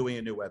gap of doing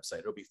a new website.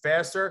 It'll be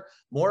faster,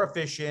 more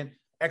efficient.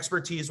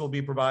 Expertise will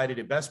be provided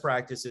in best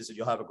practices, and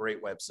you'll have a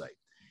great website.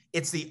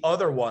 It's the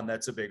other one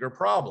that's a bigger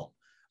problem.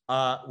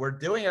 We're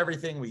doing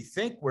everything we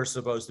think we're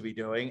supposed to be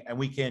doing, and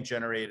we can't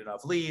generate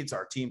enough leads.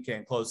 Our team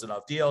can't close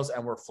enough deals,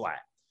 and we're flat.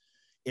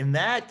 In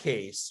that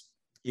case,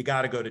 you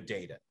got to go to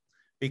data,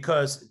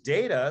 because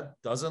data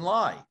doesn't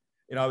lie.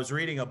 You know, I was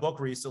reading a book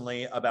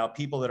recently about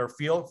people that are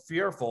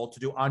fearful to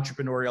do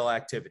entrepreneurial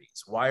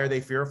activities. Why are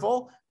they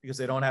fearful? Because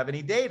they don't have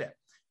any data.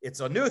 It's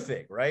a new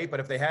thing, right? But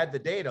if they had the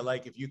data,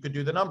 like if you could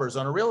do the numbers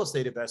on a real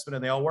estate investment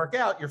and they all work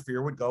out, your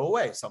fear would go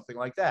away, something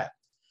like that.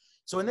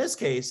 So in this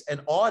case,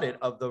 an audit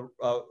of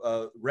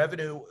the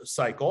revenue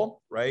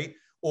cycle, right,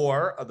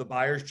 or of the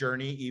buyer's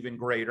journey, even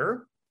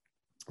greater,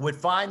 would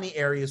find the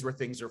areas where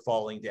things are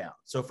falling down.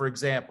 So for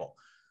example,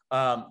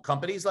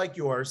 companies like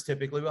yours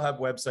typically will have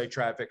website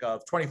traffic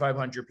of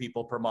 2,500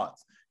 people per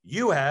month.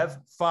 You have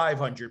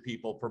 500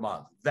 people per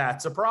month.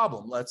 That's a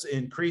problem. Let's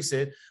increase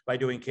it by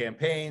doing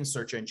campaigns,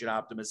 search engine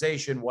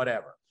optimization,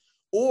 whatever.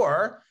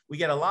 Or we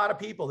get a lot of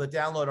people that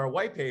download our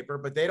white paper,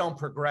 but they don't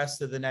progress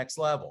to the next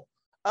level.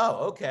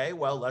 Oh, okay.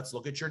 Well, let's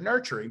look at your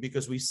nurturing,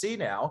 because we see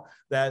now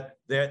that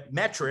the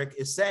metric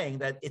is saying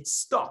that it's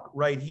stuck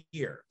right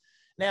here.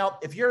 Now,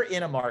 if you're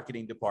in a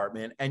marketing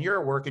department and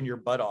you're working your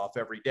butt off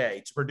every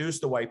day to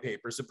produce the white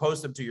papers, to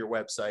post them to your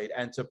website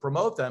and to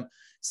promote them,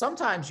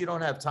 sometimes you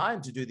don't have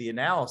time to do the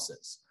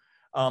analysis.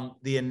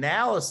 The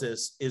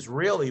analysis is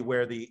really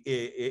where the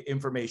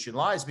information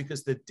lies,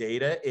 because the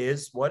data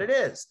is what it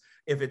is.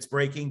 If it's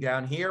breaking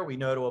down here, we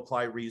know to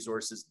apply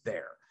resources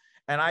there.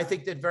 And I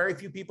think that very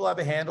few people have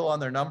a handle on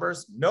their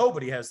numbers.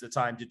 Nobody has the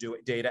time to do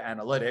data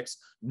analytics.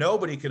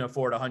 Nobody can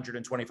afford a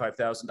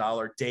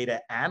 $125,000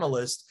 data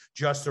analyst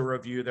just to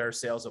review their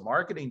sales and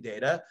marketing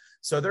data.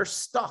 So they're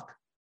stuck.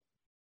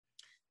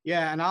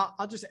 Yeah, and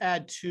I'll just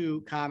add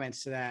 2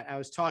 comments to that. I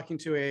was talking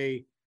to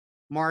a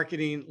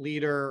marketing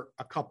leader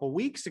a couple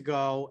weeks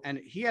ago, and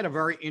he had a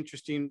very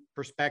interesting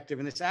perspective.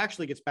 And this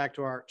actually gets back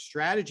to our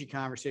strategy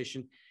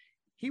conversation.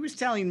 He was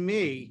telling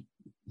me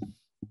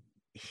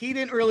he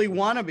didn't really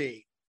want to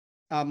be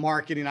a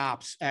marketing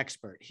ops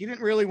expert. He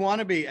didn't really want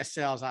to be a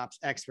sales ops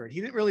expert.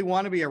 He didn't really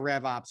want to be a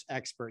rev ops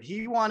expert.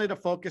 He wanted to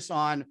focus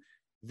on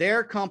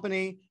their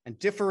company and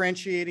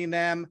differentiating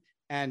them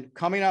and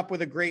coming up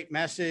with a great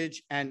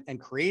message and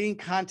creating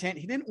content.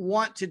 He didn't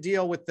want to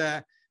deal with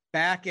the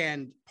back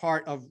end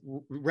part of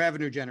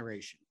revenue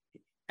generation.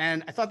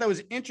 And I thought that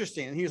was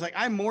interesting. And he was like,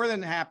 I'm more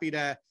than happy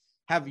to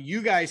have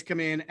you guys come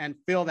in and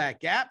fill that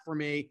gap for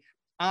me.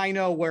 I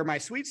know where my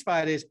sweet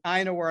spot is.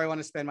 I know where I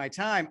want to spend my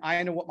time.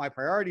 I know what my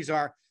priorities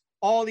are.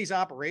 All these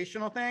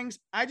operational things,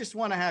 I just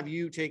want to have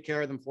you take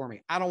care of them for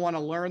me. I don't want to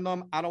learn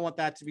them. I don't want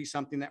that to be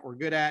something that we're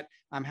good at.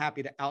 I'm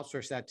happy to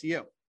outsource that to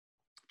you.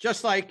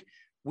 Just like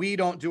we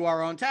don't do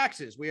our own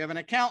taxes. We have an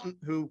accountant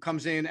who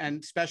comes in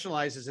and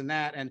specializes in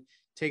that and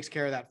takes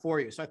care of that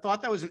for you. So I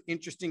thought that was an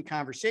interesting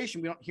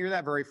conversation. We don't hear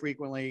that very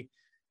frequently,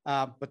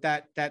 but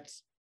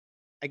that's,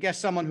 I guess,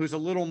 someone who's a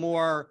little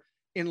more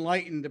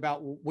enlightened about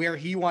where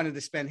he wanted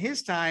to spend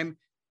his time.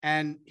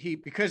 And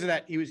because of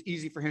that, it was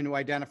easy for him to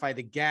identify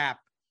the gap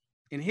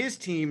in his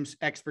team's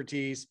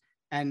expertise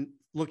and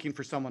looking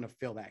for someone to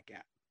fill that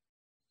gap.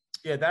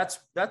 Yeah, that's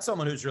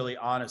someone who's really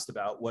honest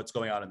about what's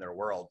going on in their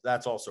world.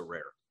 That's also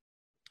rare.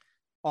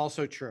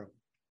 Also true.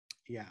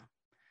 Yeah.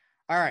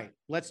 All right.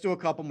 Let's do a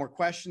couple more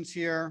questions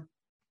here.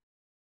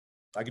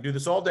 I could do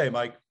this all day,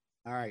 Mike.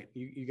 All right.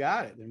 You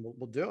got it. Then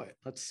we'll do it.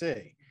 Let's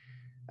see.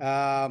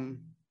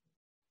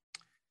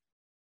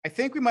 I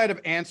think we might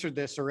have answered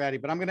this already,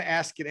 but I'm going to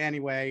ask it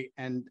anyway,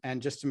 and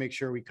just to make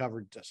sure we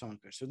covered someone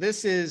good. So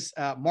this is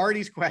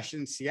Marty's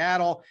question,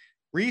 Seattle.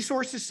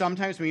 Resources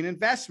sometimes mean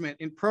investment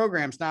in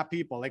programs, not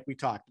people, like we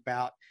talked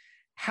about.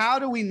 How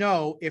do we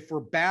know if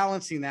we're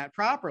balancing that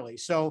properly?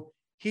 So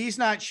he's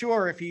not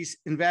sure if he's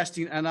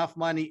investing enough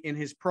money in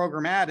his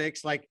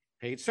programmatics, like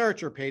paid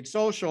search or paid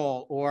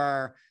social,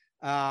 or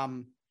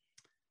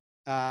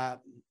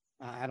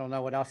I don't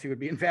know what else he would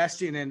be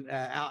investing in,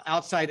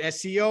 outside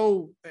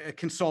SEO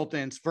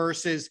consultants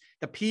versus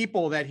the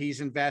people that he's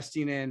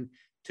investing in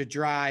to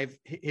drive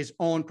his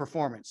own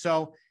performance.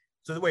 So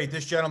wait,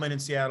 this gentleman in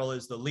Seattle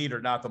is the leader,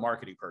 not the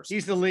marketing person.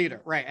 He's the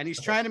leader, right? And he's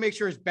trying to make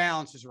sure his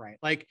balance is right.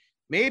 Like,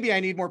 maybe I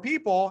need more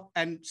people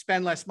and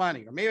spend less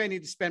money, or maybe I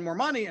need to spend more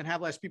money and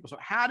have less people. So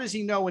how does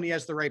he know when he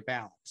has the right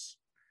balance?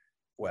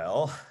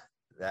 Well,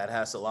 that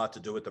has a lot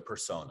to do with the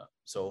persona.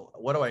 So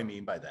what do I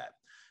mean by that?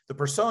 The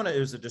persona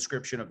is a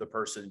description of the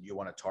person you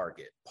want to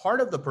target.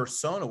 Part of the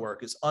persona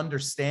work is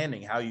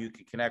understanding how you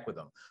can connect with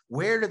them.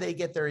 Where do they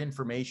get their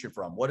information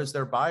from? What does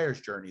their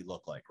buyer's journey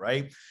look like,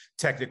 right?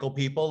 Technical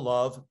people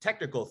love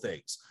technical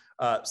things.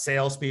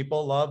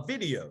 Salespeople love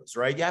videos,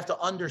 right? You have to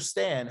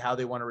understand how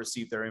they want to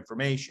receive their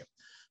information.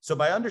 So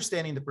by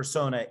understanding the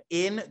persona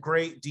in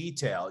great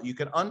detail, you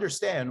can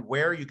understand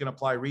where you can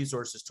apply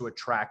resources to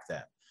attract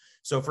them.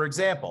 So for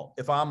example,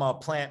 if I'm a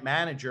plant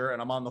manager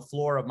and I'm on the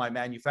floor of my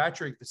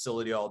manufacturing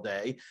facility all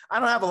day, I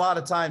don't have a lot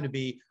of time to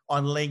be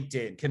on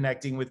LinkedIn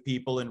connecting with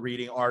people and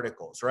reading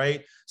articles,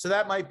 right? So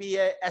that might be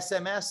a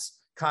SMS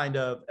kind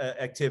of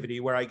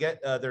activity where I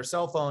get their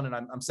cell phone and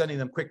I'm sending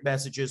them quick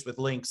messages with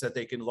links that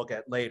they can look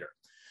at later.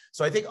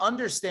 So I think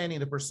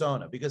understanding the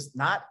persona, because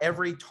not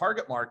every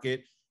target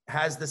market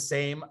has the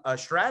same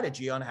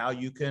strategy on how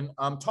you can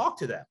talk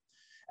to them.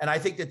 And I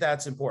think that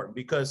that's important,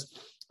 because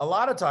a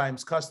lot of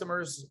times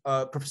customers,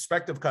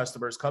 prospective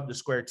customers, come to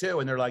Square 2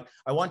 and they're like,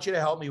 I want you to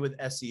help me with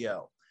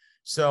SEO.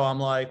 So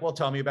I'm like, well,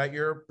 tell me about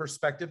your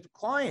prospective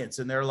clients.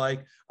 And they're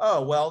like,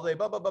 oh, well, they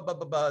blah, blah, blah, blah,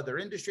 blah, blah, their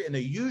industry. And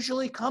they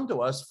usually come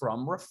to us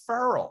from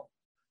referral.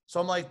 So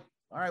I'm like,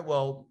 all right,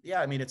 well,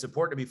 yeah, I mean, it's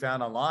important to be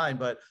found online,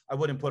 but I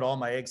wouldn't put all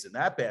my eggs in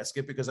that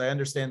basket, because I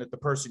understand that the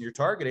person you're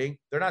targeting,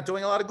 they're not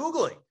doing a lot of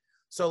Googling.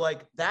 So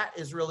like, that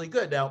is really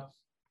good. Now,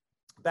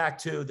 back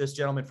to this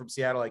gentleman from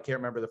Seattle. I can't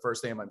remember the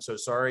first name. I'm so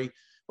sorry.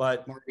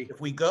 But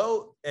if we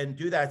go and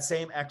do that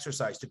same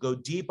exercise to go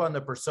deep on the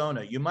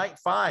persona, you might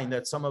find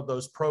that some of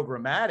those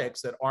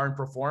programmatics that aren't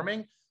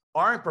performing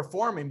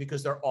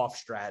because they're off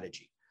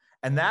strategy.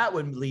 And that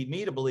would lead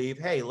me to believe,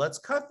 hey, let's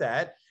cut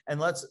that and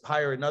let's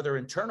hire another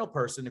internal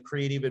person to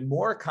create even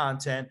more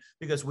content,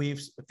 because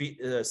we've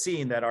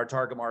seen that our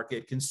target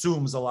market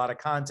consumes a lot of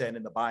content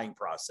in the buying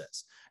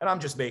process. And I'm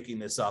just making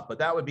this up, but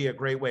that would be a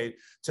great way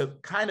to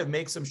kind of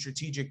make some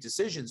strategic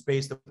decisions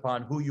based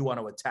upon who you want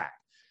to attack.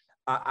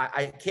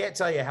 I can't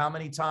tell you how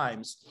many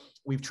times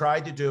we've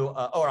tried to do,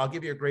 or I'll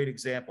give you a great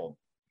example.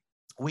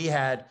 We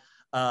had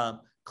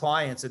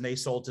clients and they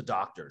sold to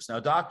doctors. Now,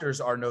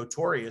 doctors are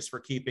notorious for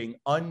keeping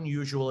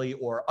unusually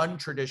or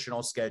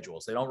untraditional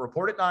schedules. They don't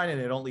report at 9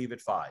 and they don't leave at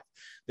 5.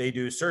 They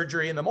do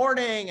surgery in the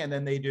morning, and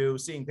then they do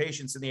seeing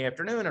patients in the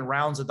afternoon and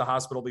rounds at the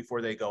hospital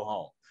before they go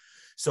home.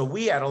 So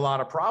we had a lot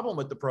of problem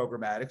with the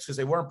programmatics because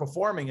they weren't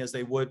performing as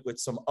they would with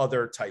some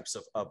other types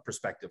of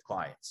prospective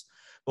clients.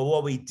 But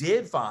what we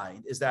did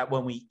find is that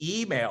when we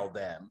emailed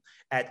them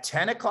at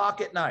 10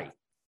 o'clock at night,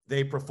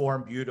 they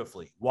performed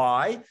beautifully.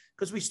 Why?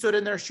 Because we stood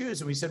in their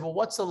shoes and we said, well,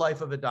 what's the life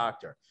of a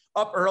doctor?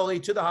 Up early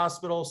to the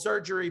hospital,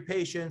 surgery,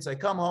 patients. I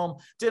come home,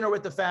 dinner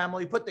with the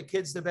family, put the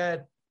kids to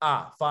bed.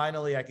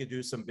 Finally, I could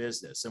do some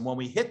business. And when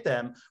we hit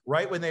them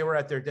right when they were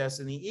at their desks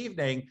in the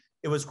evening,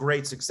 it was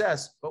great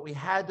success, but we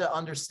had to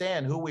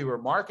understand who we were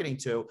marketing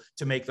to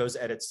make those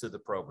edits to the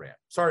program.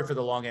 Sorry for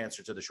the long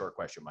answer to the short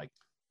question, Mike.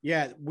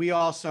 Yeah, we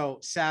also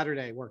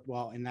Saturday worked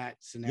well in that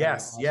scenario.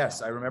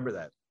 Yes, I remember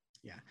that.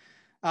 Yeah.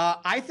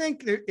 I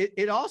think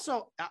it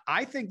also,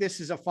 I think this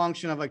is a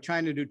function of like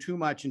trying to do too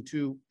much in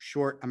too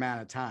short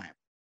amount of time.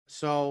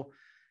 So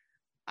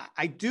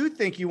I do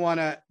think you want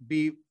to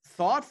be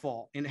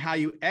thoughtful in how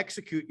you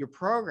execute your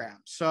program.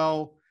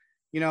 So,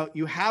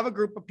 you have a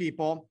group of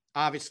people,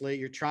 obviously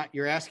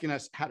you're asking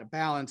us how to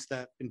balance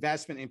the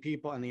investment in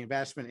people and the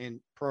investment in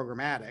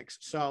programmatics.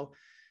 So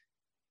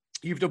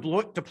you've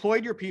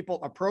deployed your people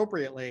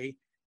appropriately.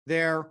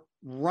 They're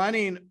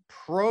running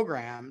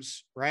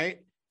programs, right?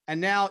 And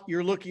now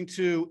you're looking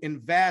to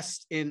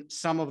invest in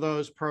some of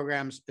those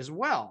programs as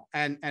well,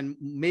 and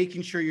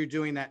making sure you're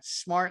doing that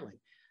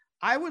smartly.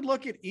 I would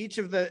look at each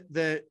of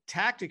the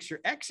tactics you're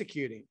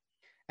executing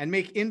and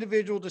make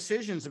individual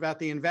decisions about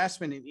the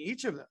investment in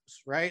each of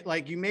those, right?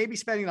 Like you may be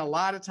spending a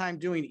lot of time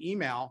doing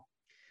email,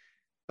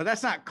 but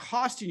that's not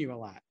costing you a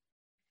lot.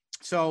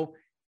 So,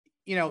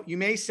 you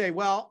may say,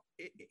 well,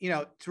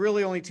 it's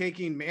really only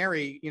taking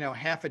Mary,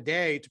 half a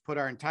day to put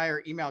our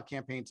entire email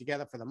campaign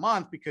together for the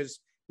month because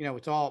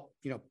it's all,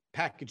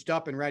 packaged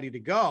up and ready to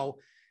go.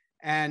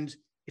 And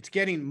it's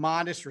getting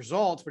modest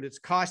results, but it's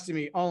costing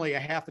me only a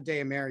half a day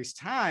of Mary's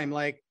time.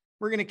 Like,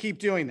 we're going to keep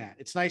doing that.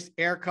 It's nice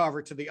air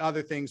cover to the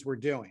other things we're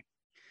doing.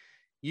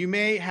 You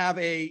may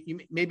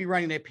be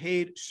running a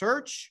paid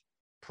search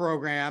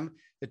program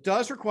that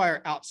does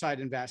require outside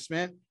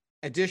investment,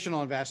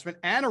 additional investment,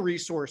 and a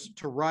resource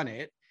to run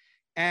it.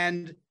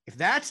 And if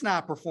that's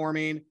not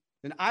performing,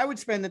 then I would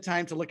spend the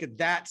time to look at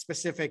that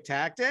specific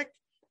tactic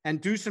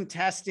and do some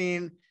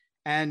testing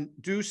and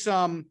do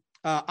some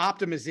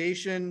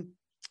optimization.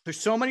 There's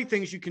so many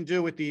things you can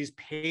do with these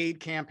paid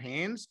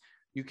campaigns.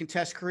 You can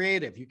test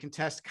creative, you can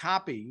test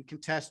copy, you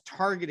can test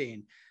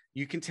targeting,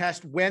 you can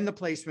test when the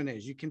placement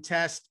is, you can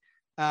test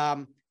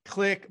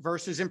click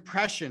versus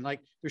impression. Like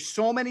there's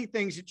so many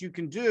things that you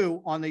can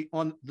do on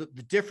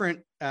the different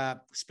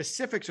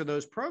specifics of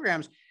those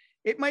programs.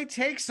 It might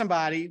take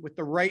somebody with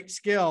the right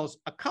skills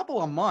a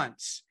couple of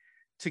months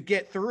to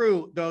get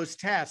through those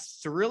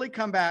tests, to really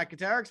come back and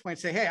to Eric's point,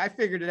 say, hey, I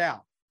figured it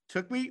out.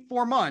 Took me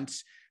 4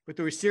 months, but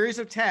through a series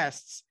of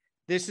tests,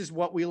 this is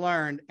what we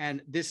learned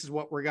and this is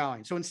what we're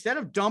going. So instead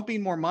of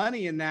dumping more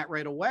money in that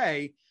right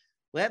away,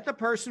 let the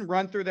person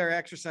run through their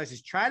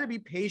exercises. Try to be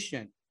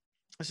patient.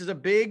 This is a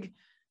big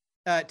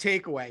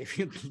takeaway. If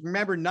you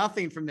remember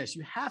nothing from this,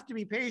 you have to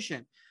be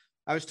patient.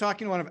 I was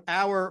talking to one of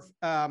our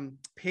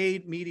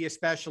paid media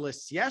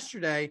specialists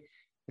yesterday,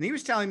 and he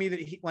was telling me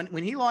that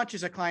when he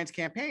launches a client's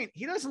campaign,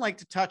 he doesn't like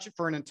to touch it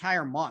for an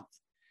entire month.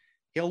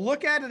 He'll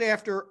look at it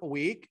after a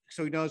week,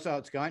 so he knows how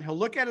it's going. He'll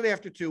look at it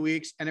after 2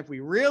 weeks, and if we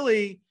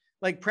really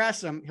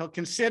press him, he'll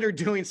consider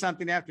doing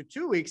something after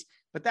 2 weeks,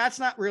 but that's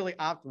not really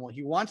optimal.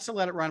 He wants to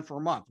let it run for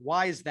a month.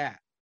 Why is that?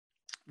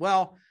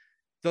 Well,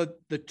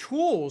 the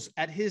tools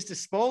at his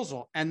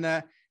disposal and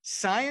the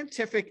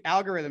scientific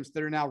algorithms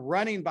that are now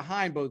running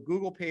behind both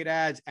Google paid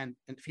ads and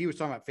if he was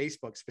talking about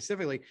Facebook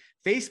specifically,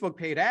 Facebook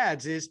paid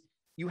ads, is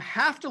you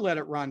have to let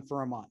it run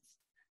for a month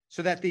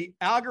so that the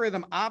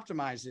algorithm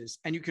optimizes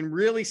and you can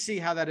really see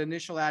how that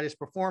initial ad is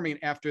performing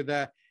after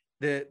the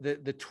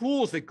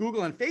tools that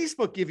Google and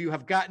Facebook give you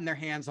have gotten their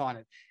hands on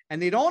it.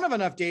 And they don't have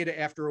enough data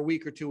after a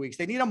week or 2 weeks.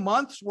 They need a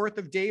month's worth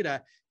of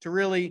data to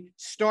really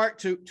start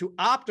to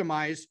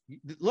optimize.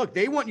 Look,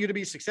 they want you to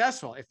be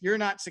successful. If you're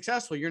not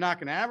successful, you're not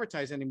going to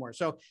advertise anymore.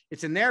 So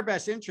it's in their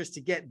best interest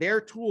to get their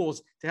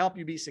tools to help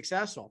you be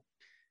successful.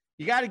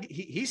 You got to,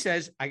 he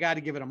says, I got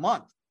to give it a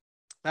month.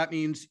 That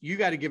means you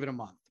got to give it a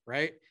month,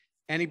 right?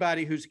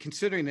 Anybody who's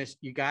considering this,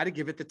 you got to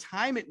give it the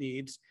time it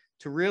needs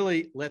to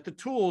really let the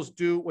tools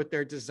do what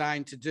they're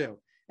designed to do.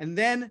 And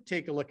then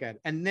take a look at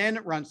it and then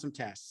run some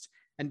tests.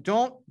 And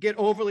don't get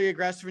overly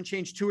aggressive and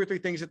change 2 or 3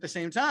 things at the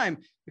same time,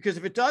 because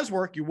if it does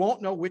work, you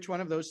won't know which one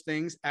of those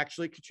things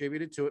actually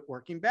contributed to it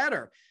working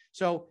better.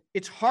 So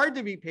it's hard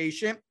to be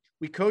patient.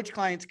 We coach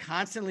clients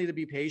constantly to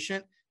be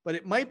patient, but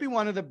it might be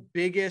one of the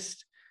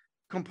biggest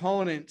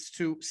components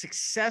to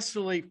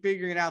successfully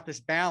figuring out this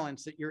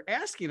balance that you're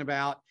asking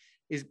about,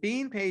 is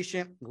being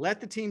patient, let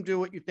the team do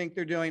what you think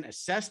they're doing,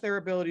 assess their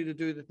ability to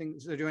do the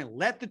things they're doing,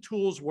 let the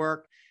tools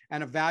work,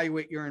 and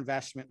evaluate your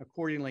investment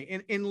accordingly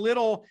in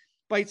little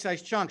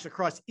bite-sized chunks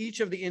across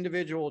each of the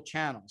individual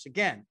channels.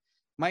 Again,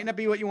 might not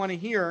be what you want to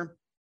hear,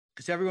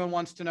 because everyone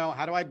wants to know,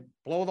 how do I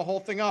blow the whole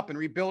thing up and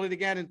rebuild it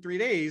again in 3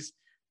 days?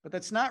 But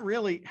that's not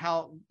really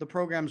how the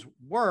programs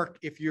work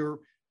if you're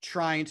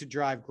trying to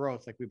drive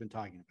growth like we've been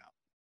talking about.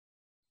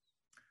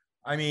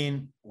 I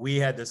mean, we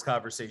had this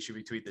conversation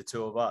between the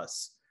two of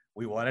us.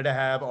 We wanted to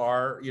have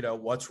our,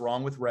 what's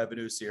wrong with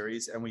revenue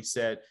series. And we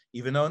said,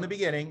 even though in the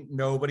beginning,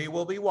 nobody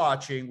will be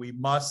watching, we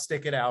must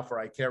stick it out for,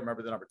 I can't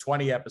remember the number,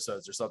 20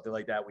 episodes or something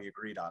like that we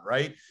agreed on,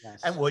 right?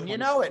 Yes. And wouldn't you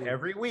know it,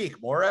 every week,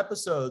 more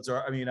episodes,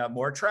 or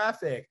more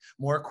traffic,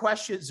 more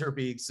questions are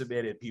being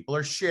submitted. People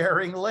are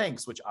sharing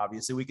links, which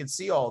obviously we can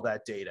see all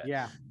that data.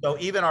 Yeah. So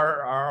even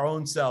our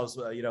own selves,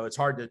 it's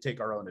hard to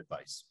take our own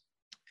advice.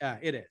 Yeah,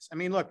 it is. I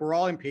mean, look, we're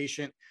all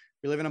impatient.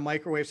 We live in a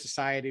microwave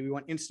society. We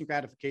want instant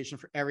gratification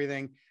for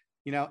everything.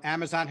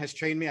 Amazon has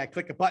trained me. I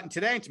click a button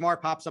today and tomorrow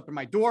pops up in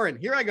my door and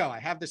here I go. I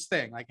have this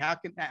thing. Like, how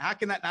can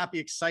that not be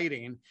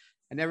exciting?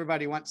 And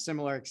everybody wants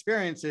similar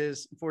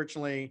experiences.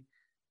 Unfortunately,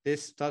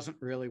 this doesn't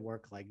really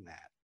work like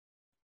that.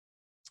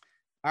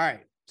 All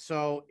right.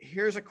 So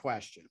here's a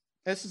question.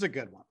 This is a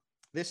good one.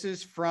 This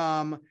is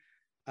from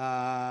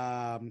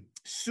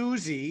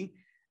Susie,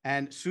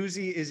 and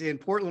Susie is in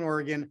Portland,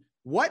 Oregon.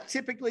 What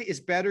typically is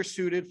better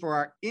suited for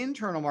our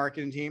internal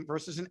marketing team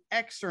versus an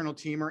external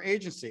team or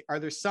agency? Are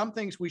there some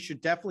things we should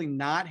definitely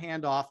not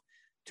hand off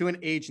to an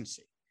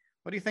agency?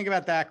 What do you think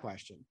about that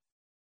question?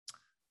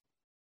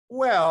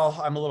 Well,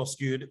 I'm a little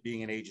skewed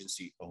being an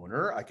agency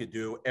owner. I could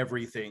do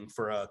everything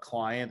for a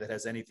client that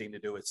has anything to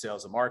do with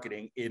sales and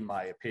marketing, in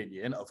my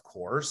opinion, of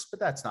course, but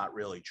that's not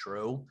really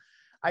true.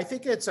 I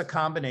think it's a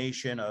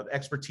combination of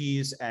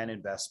expertise and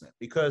investment,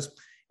 because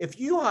if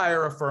you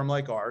hire a firm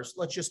like ours,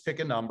 let's just pick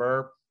a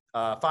number,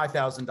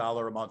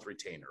 $5,000 a month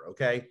retainer.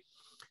 Okay.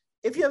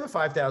 If you have a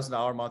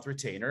 $5,000 a month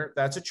retainer,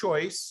 that's a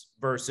choice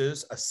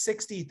versus a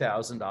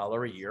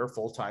 $60,000 a year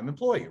full-time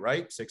employee,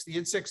 right? 60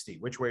 and 60.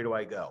 Which way do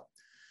I go?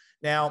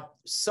 Now,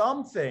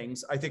 some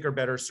things I think are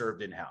better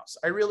served in-house.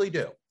 I really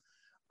do.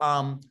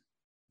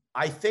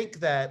 I think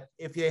that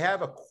if you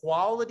have a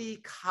quality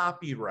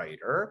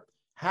copywriter,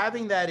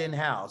 having that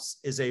in-house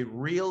is a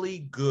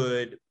really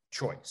good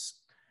choice.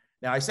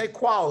 Now I say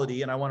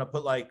quality, and I want to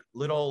put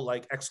little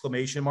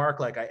exclamation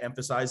mark, like I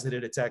emphasize it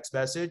in a text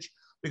message,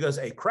 because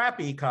a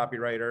crappy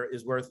copywriter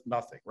is worth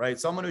nothing, right?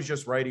 Someone who's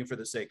just writing for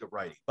the sake of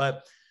writing.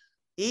 But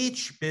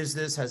each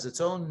business has its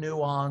own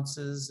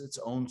nuances, its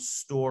own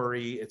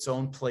story, its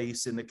own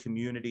place in the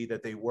community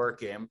that they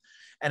work in.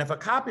 And if a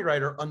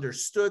copywriter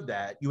understood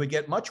that, you would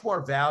get much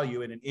more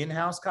value in an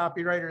in-house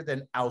copywriter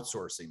than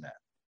outsourcing that.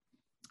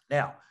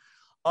 Now,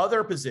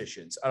 other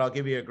positions, and I'll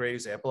give you a great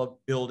example of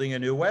building a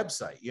new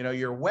website.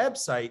 Your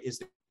website is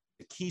the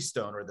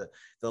keystone or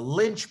the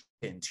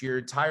linchpin to your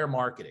entire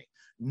marketing.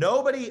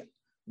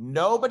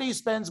 Nobody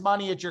spends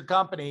money at your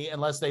company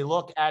unless they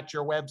look at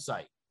your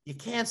website. You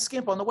can't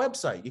skimp on the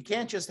website. You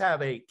can't just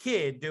have a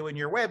kid doing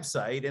your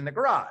website in the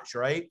garage,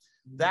 right?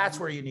 That's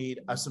where you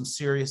need some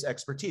serious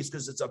expertise,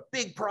 because it's a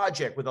big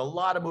project with a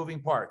lot of moving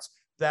parts.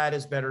 That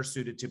is better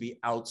suited to be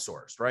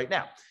outsourced. Right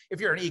now,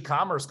 if you're an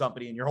e-commerce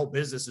company and your whole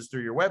business is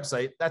through your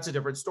website, that's a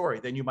different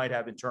story. Then you might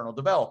have internal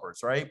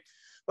developers, right?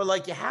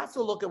 But you have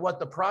to look at what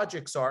the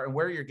projects are and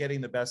where you're getting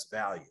the best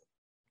value.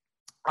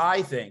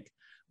 I think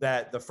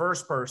that the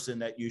first person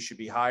that you should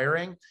be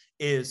hiring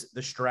is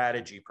the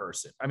strategy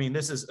person. I mean,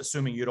 this is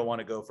assuming you don't want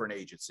to go for an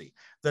agency.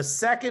 The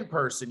second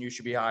person you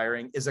should be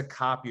hiring is a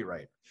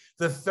copywriter.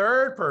 The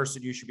third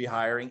person you should be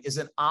hiring is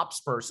an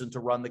ops person to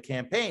run the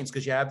campaigns,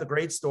 because you have the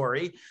great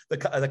story, the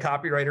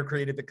copywriter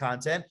created the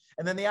content,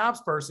 and then the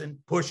ops person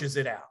pushes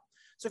it out.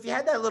 So if you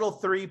had that little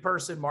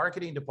 3-person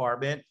marketing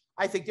department,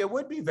 I think there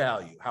would be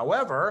value.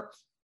 However,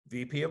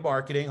 VP of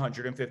marketing,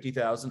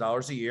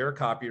 $150,000 a year,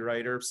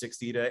 copywriter,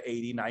 $60,000 to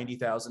 $80,000,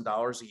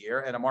 $90,000 a year,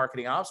 and a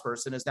marketing ops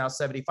person is now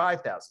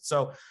 $75,000.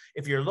 So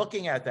if you're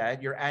looking at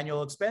that, your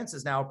annual expense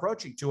is now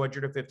approaching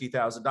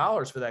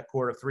 $250,000 for that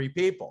core of 3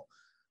 people.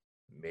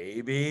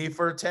 Maybe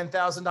for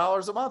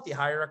 $10,000 a month, you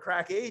hire a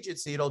crack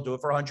agency, it'll do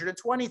it for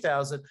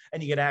 $120,000,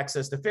 and you get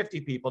access to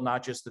 50 people,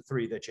 not just the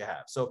 3 that you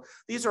have. So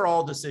these are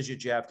all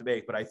decisions you have to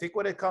make. But I think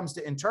when it comes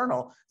to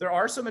internal, there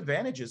are some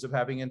advantages of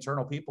having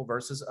internal people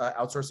versus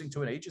outsourcing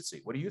to an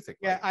agency. What do you think?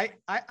 Yeah,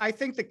 I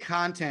think the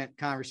content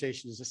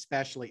conversation is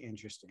especially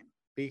interesting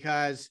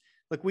because,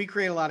 look, we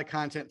create a lot of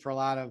content for a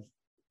lot of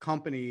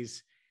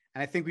companies,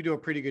 and I think we do a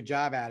pretty good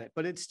job at it,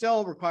 but it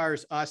still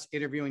requires us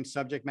interviewing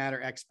subject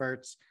matter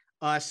experts,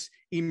 us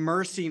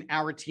immersing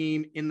our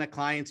team in the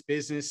client's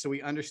business so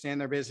we understand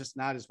their business,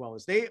 not as well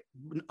as they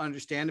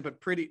understand it, but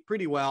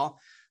pretty well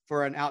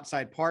for an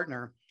outside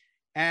partner.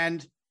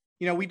 And,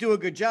 you know, we do a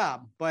good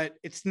job, but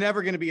it's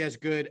never going to be as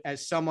good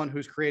as someone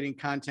who's creating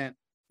content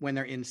when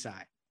they're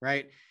inside,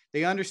 right?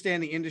 They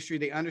understand the industry,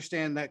 they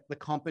understand that the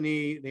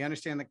company, they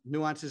understand the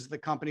nuances of the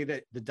company,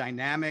 that the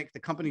dynamic, the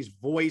company's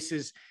voice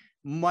is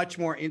much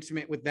more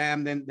intimate with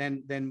them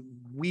than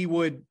we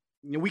would.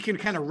 You know, we can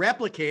kind of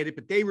replicate it,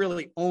 but they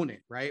really own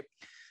it, right?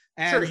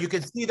 And sure, you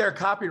can see their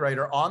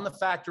copywriter on the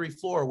factory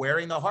floor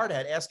wearing the hard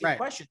hat, asking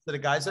questions to the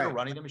guys that are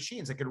running the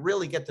machines. They could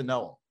really get to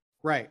know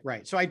them.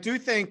 Right. So I do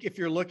think if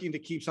you're looking to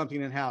keep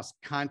something in-house,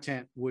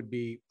 content would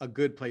be a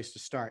good place to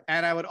start.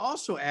 And I would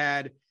also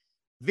add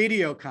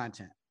video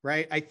content,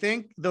 right? I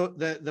think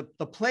the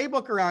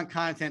playbook around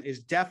content is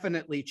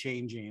definitely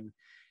changing.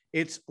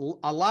 It's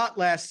a lot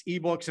less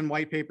ebooks and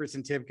white papers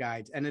and tip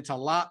guides, and it's a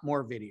lot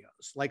more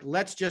videos. Like,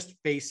 let's just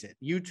face it.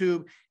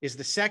 YouTube is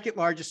the second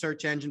largest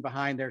search engine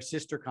behind their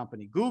sister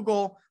company,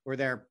 Google, or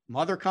their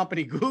mother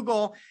company,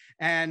 Google.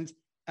 And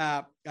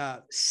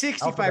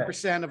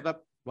 65% of the,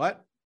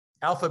 what?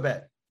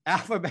 Alphabet.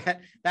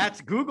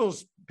 That's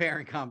Google's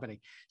parent company.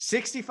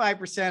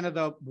 65% of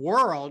the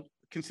world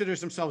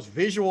considers themselves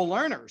visual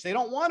learners. They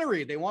don't want to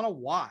read, they want to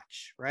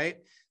watch, right?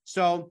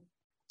 So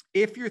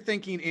if you're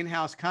thinking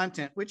in-house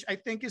content, which I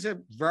think is a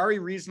very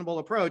reasonable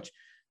approach,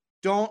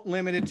 don't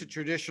limit it to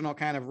traditional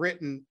kind of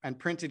written and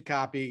printed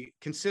copy.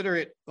 Consider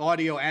it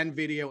audio and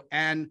video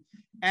and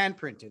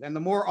printed. And the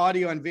more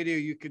audio and video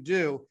you could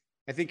do,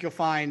 I think you'll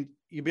find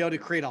you'll be able to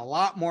create a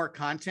lot more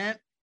content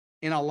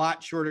in a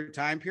lot shorter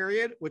time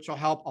period, which will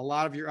help a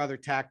lot of your other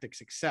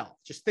tactics excel.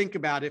 Just think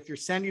about if you're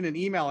sending an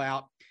email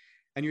out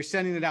and you're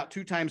sending it out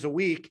 2 times a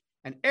week,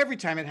 and every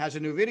time it has a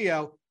new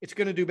video, it's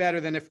going to do better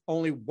than if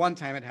only one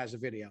time it has a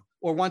video,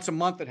 or once a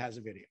month it has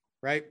a video,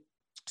 right?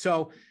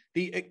 So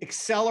the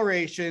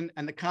acceleration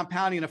and the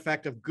compounding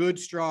effect of good,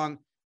 strong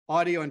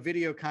audio and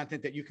video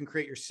content that you can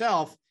create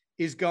yourself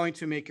is going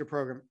to make your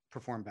program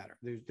perform better.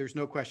 There's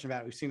no question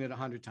about it. We've seen it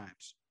 100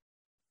 times.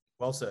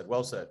 Well said.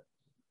 Well said.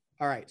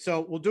 All right.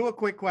 So we'll do a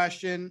quick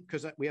question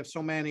because we have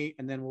so many,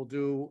 and then we'll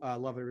do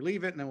love it or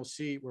leave it. And then we'll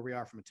see where we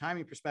are from a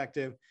timing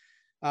perspective.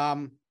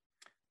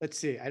 Let's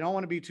see. I don't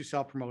want to be too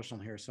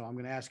self-promotional here, so I'm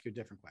going to ask you a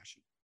different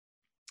question.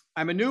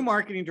 I'm a new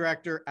marketing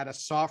director at a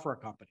software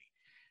company.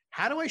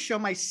 How do I show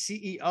my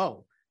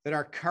CEO that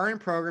our current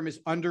program is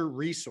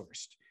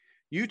under-resourced?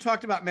 You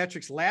talked about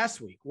metrics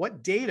last week.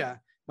 What data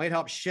might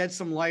help shed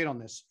some light on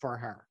this for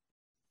her?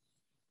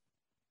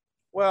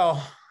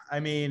 Well, I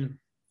mean,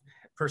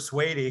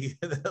 persuading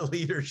the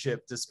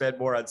leadership to spend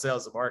more on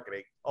sales and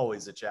marketing,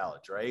 always a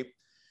challenge, right?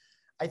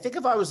 I think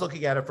if I was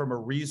looking at it from a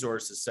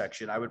resources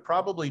section, I would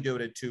probably do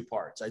it in 2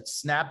 parts. I'd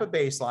snap a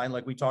baseline,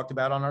 like we talked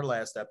about on our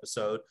last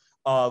episode,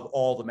 of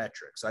all the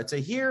metrics. I'd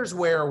say, here's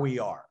where we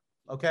are,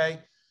 okay?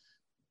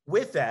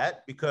 With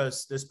that,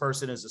 because this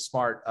person is a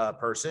smart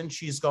person,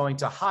 she's going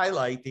to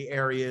highlight the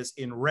areas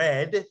in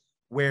red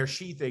where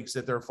she thinks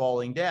that they're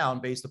falling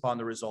down based upon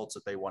the results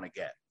that they want to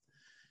get.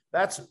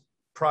 That's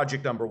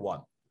project number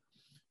 1.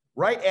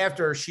 Right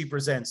after she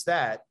presents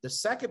that, the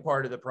second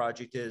part of the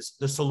project is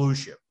the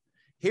solution.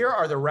 Here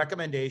are the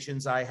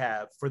recommendations I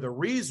have for the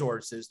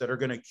resources that are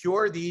going to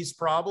cure these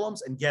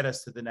problems and get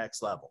us to the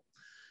next level.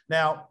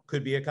 Now,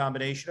 could be a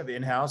combination of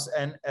in-house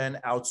and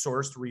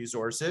outsourced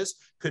resources,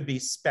 could be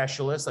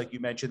specialists, like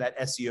you mentioned, that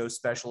SEO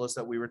specialist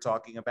that we were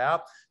talking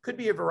about, could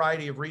be a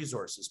variety of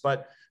resources.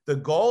 But the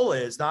goal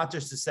is not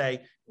just to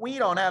say, we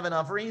don't have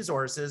enough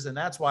resources and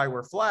that's why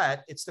we're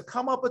flat. It's to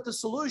come up with the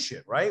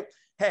solution, right?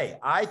 Hey,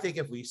 I think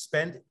if we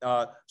spend,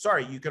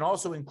 you can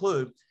also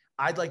include,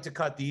 I'd like to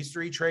cut these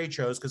 3 trade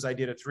shows because I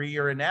did a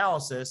 3-year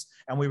analysis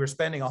and we were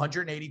spending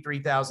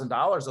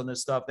 $183,000 on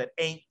this stuff that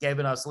ain't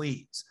giving us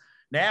leads.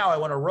 Now I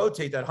want to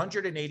rotate that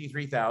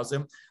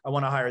 $183,000. I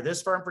want to hire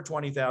this firm for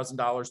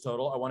 $20,000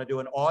 total. I want to do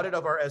an audit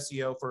of our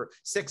SEO for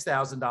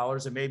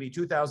 $6,000 and maybe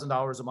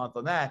 $2,000 a month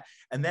on that.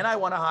 And then I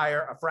want to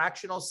hire a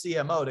fractional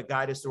CMO to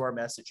guide us through our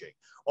messaging.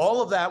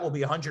 All of that will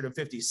be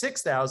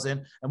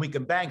 $156,000, and we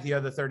can bank the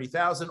other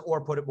 $30,000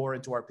 or put it more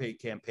into our paid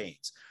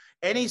campaigns.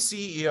 Any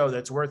CEO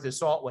that's worth his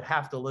salt would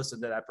have to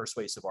listen to that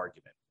persuasive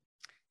argument.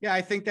 Yeah,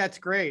 I think that's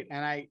great.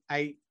 And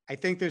I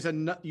think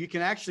you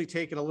can actually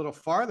take it a little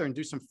farther and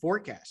do some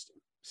forecasting.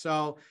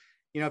 So,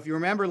 you know, if you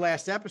remember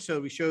last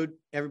episode, we showed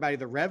everybody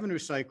the revenue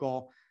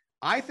cycle.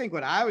 I think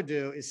what I would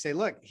do is say,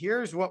 look,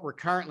 here's what we're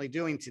currently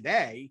doing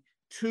today,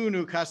 2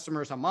 new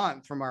customers a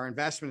month from our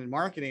investment in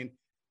marketing.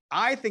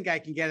 I think I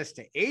can get us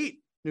to 8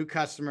 new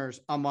customers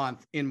a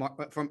month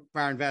from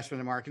our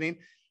investment in marketing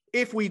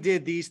if we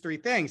did these 3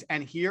 things.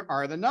 And here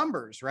are the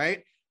numbers,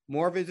 right?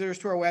 More visitors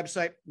to our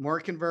website, more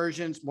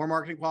conversions, more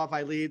marketing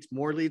qualified leads,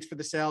 more leads for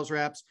the sales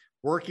reps,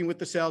 working with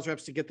the sales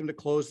reps to get them to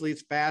close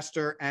leads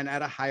faster and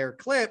at a higher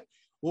clip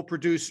will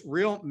produce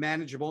real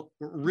manageable,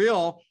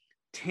 real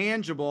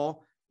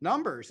tangible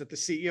numbers that the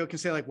CEO can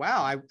say like,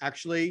 wow, I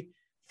actually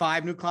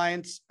 5 new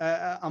clients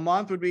a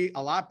month would be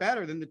a lot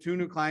better than the 2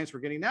 new clients we're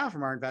getting now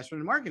from our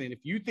investment in marketing. If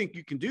you think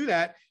you can do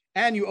that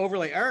and you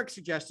overlay Eric's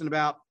suggestion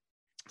about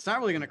it's not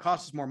really going to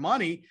cost us more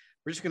money.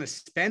 We're just going to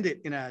spend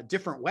it in a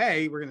different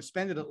way. We're going to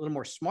spend it a little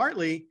more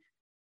smartly.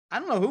 I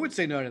don't know who would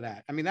say no to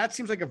that. I mean, that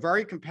seems like a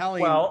very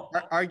compelling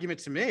argument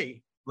to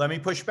me. Let me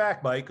push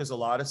back, Mike, because a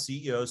lot of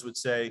CEOs would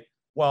say,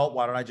 well,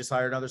 why don't I just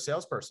hire another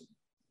salesperson?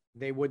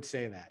 They would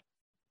say that.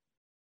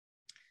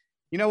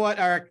 You know what,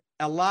 Eric?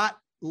 A lot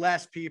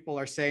less people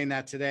are saying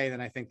that today than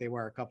I think they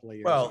were a couple of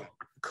years ago.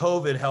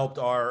 COVID helped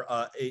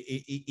our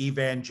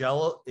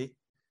evangelizing.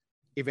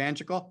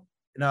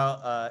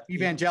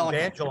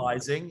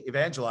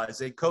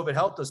 COVID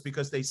helped us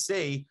because they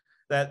see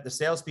that the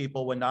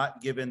salespeople, when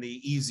not given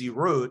the easy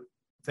route,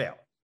 fail.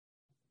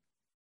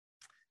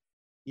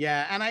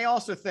 Yeah, and I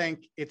also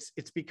think it's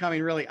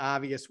becoming really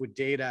obvious with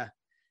data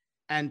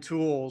and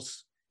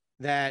tools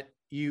that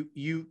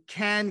you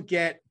can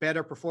get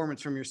better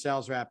performance from your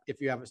sales rep if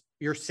you have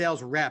your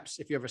sales reps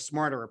if you have a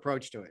smarter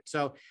approach to it.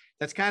 So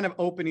that's kind of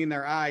opening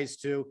their eyes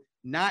to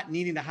not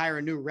needing to hire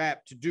a new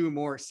rep to do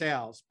more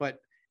sales, but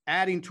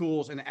adding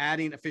tools and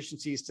adding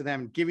efficiencies to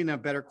them, giving them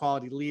better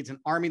quality leads and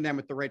arming them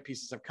with the right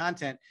pieces of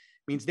content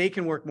means they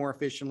can work more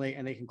efficiently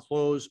and they can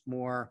close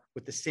more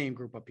with the same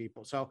group of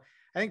people. So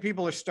I think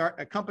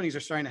companies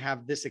are starting to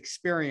have this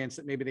experience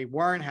that maybe they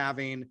weren't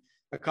having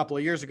a couple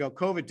of years ago.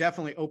 COVID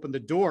definitely opened the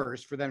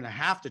doors for them to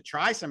have to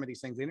try some of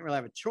these things. They didn't really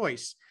have a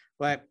choice,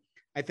 but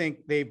I think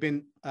they've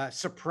been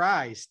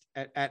surprised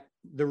at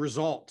the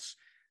results,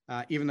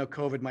 even though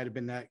COVID might've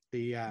been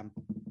the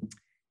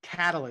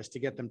catalyst to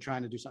get them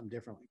trying to do something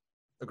differently.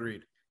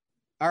 Agreed.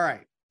 All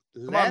right.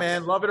 Come on,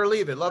 man. Love it or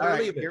leave it. Love it or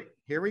leave it.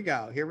 Here we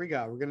go.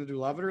 We're going to do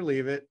love it or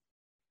leave it.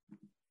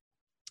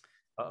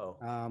 Uh-oh.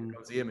 Here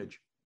comes the image.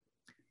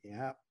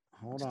 Yeah.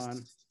 Hold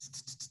on.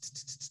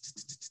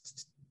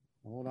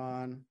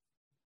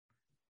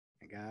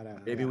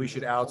 Maybe we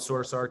should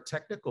outsource our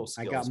technical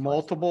skills.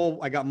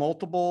 I got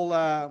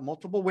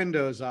multiple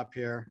windows up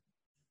here.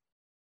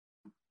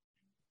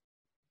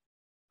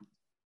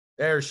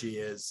 There she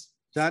is.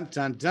 Dun,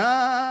 dun,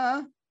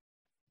 dun.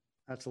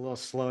 That's a little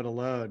slow to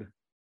load.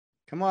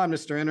 Come on,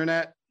 Mr.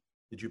 Internet.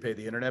 Did you pay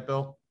the internet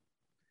bill?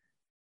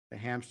 The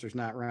hamster's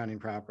not running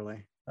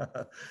properly.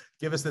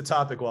 Give us the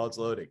topic while it's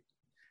loading.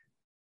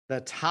 The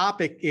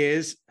topic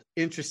is,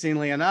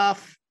 interestingly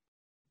enough,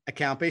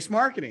 account-based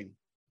marketing.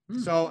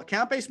 So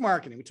account-based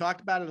marketing, we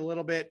talked about it a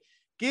little bit.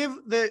 Give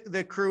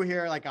the crew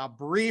here like a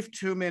brief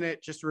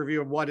 2-minute just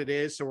review of what it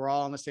is so we're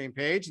all on the same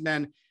page, and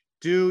then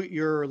do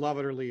your love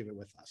it or leave it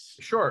with us.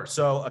 Sure.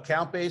 So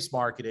account-based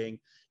marketing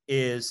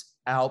is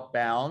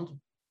outbound,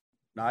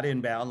 not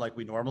inbound like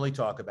we normally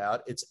talk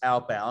about. It's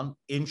outbound,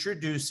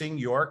 introducing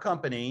your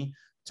company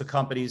to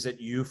companies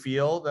that you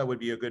feel that would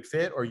be a good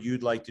fit or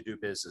you'd like to do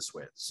business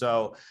with.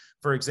 So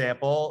for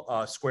example,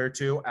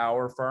 Square2,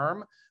 our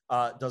firm,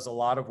 does a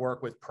lot of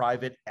work with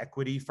private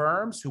equity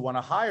firms who want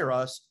to hire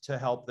us to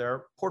help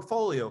their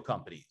portfolio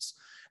companies.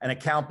 An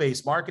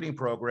account-based marketing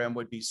program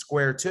would be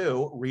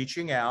Square2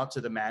 reaching out to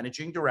the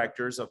managing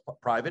directors of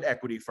private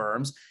equity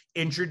firms,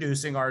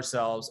 introducing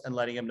ourselves and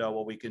letting them know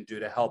what we can do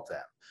to help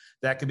them.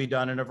 That can be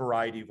done in a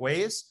variety of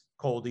ways: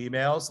 cold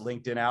emails,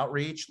 LinkedIn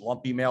outreach,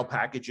 lump email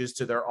packages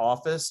to their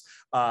office,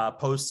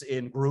 posts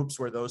in groups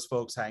where those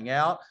folks hang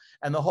out.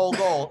 And the whole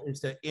goal is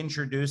to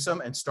introduce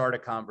them and start a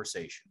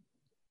conversation.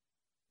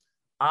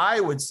 I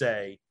would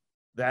say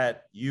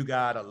that you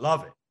gotta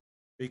love it,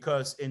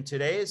 because in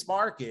today's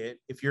market,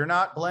 if you're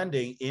not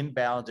blending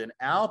inbound and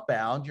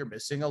outbound, you're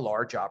missing a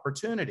large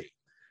opportunity.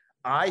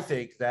 I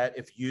think that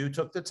if you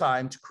took the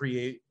time to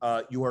create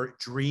your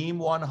dream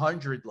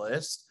 100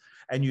 list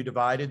and you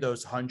divided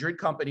those 100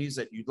 companies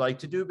that you'd like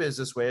to do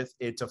business with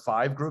into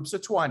 5 groups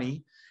of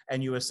 20,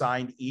 and you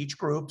assigned each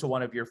group to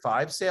one of your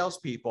 5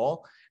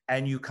 salespeople,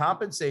 and you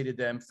compensated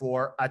them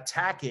for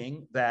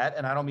attacking that,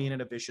 and I don't mean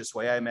in a vicious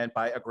way, I meant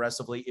by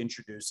aggressively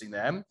introducing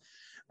them,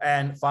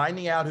 and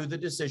finding out who the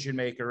decision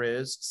maker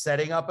is,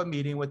 setting up a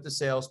meeting with the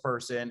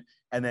salesperson,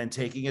 and then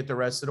taking it the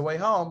rest of the way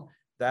home.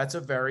 That's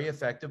a very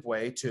effective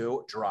way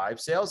to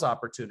drive sales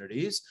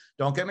opportunities.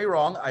 Don't get me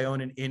wrong, I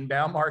own an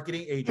inbound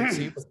marketing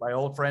agency with my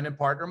old friend and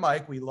partner,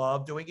 Mike. We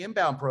love doing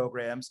inbound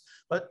programs,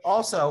 but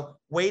also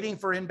waiting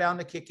for inbound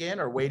to kick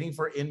in or waiting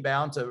for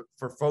inbound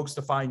for folks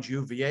to find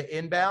you via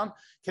inbound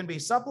can be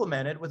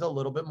supplemented with a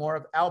little bit more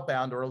of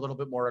outbound or a little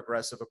bit more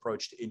aggressive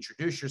approach to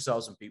introduce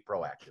yourselves and be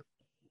proactive.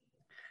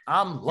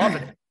 I'm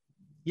loving it.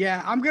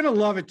 Yeah, I'm going to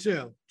love it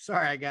too.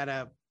 Sorry, I got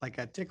a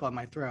tickle in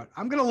my throat.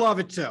 I'm going to love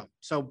it too.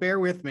 So bear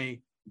with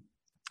me.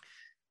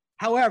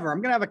 However, I'm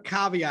going to have a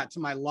caveat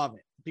to my love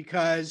it,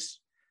 because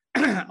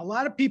a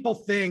lot of people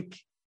think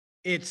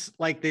it's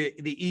like the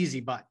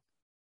easy button.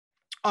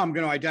 I'm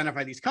going to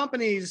identify these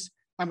companies.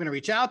 I'm going to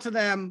reach out to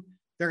them.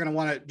 They're going to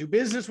want to do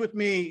business with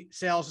me.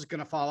 Sales is going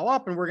to follow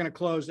up, and we're going to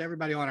close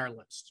everybody on our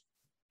list.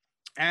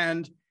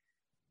 And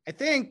I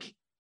think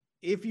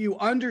if you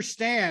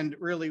understand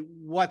really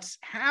what's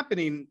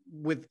happening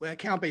with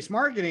account-based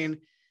marketing,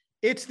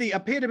 it's the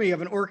epitome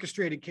of an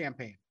orchestrated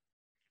campaign.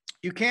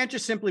 You can't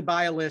just simply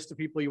buy a list of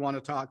people you want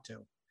to talk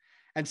to.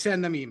 and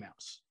send them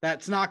emails.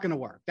 That's not going to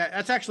work.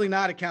 That's actually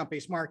not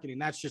account-based marketing.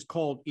 That's just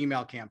cold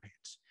email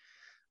campaigns.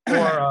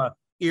 Or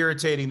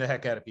irritating the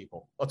heck out of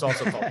people. Let's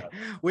also call that.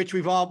 Which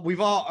we've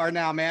all are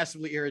now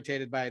massively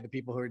irritated by the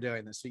people who are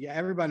doing this. So yeah,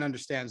 everyone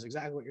understands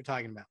exactly what you're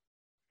talking about.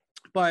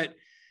 But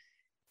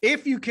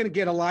if you can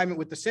get alignment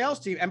with the sales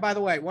team, and by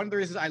the way, one of the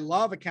reasons I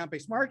love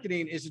account-based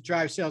marketing is to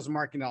drive sales and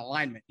marketing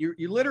alignment.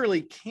 You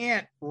literally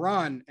can't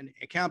run an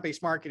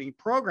account-based marketing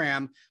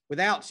program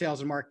without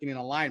sales and marketing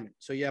alignment.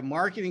 So you have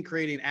marketing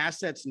creating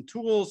assets and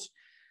tools,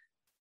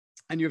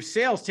 and you have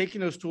sales taking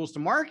those tools to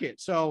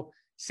market. So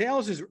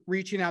sales is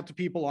reaching out to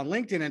people on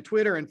LinkedIn and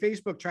Twitter and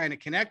Facebook, trying to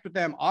connect with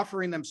them,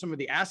 offering them some of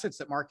the assets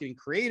that marketing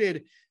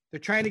created. They're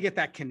trying to get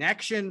that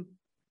connection.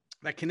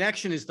 That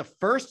connection is the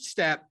first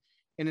step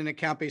in an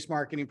account-based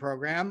marketing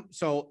program.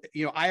 So,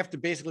 I have to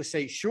basically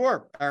say,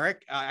 sure,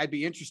 Eric, I'd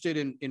be interested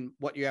in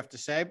what you have to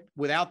say.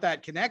 Without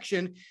that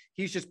connection,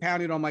 he's just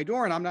pounding on my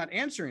door and I'm not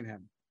answering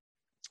him.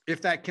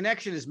 If that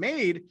connection is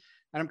made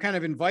and I'm kind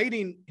of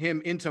inviting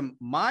him into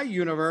my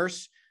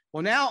universe,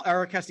 well, now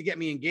Eric has to get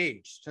me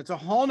engaged. So it's a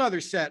whole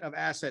nother set of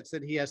assets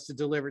that he has to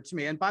deliver to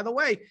me. And by the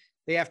way,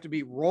 they have to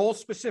be role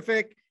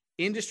specific,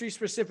 industry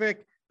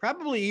specific,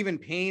 probably even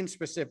pain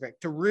specific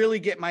to really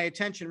get my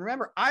attention.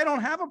 Remember, I don't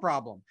have a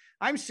problem.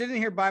 I'm sitting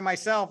here by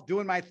myself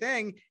doing my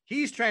thing.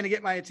 He's trying to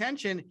get my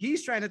attention.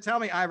 He's trying to tell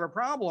me I have a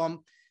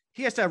problem.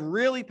 He has to have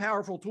really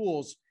powerful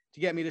tools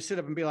to get me to sit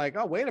up and be like,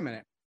 oh, wait a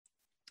minute.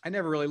 I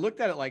never really looked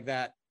at it like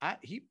that.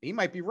 He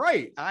might be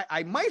right.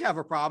 I might have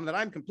a problem that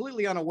I'm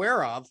completely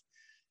unaware of.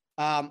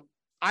 I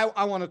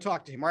want to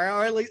talk to him, or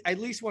I at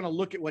least want to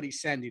look at what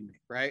he's sending me.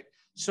 Right.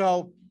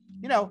 So,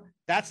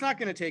 that's not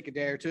going to take a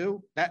day or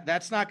two.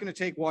 That's not going to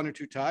take one or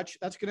two touch.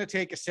 That's going to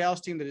take a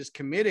sales team that is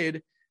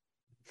committed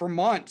for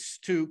months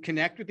to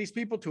connect with these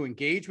people, to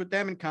engage with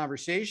them in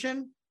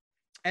conversation,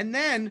 and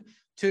then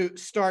to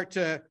start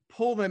to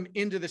pull them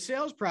into the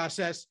sales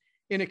process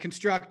in a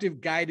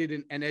constructive,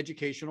 guided, and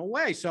educational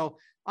way. So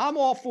I'm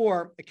all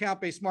for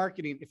account-based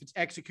marketing if it's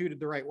executed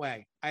the right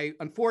way.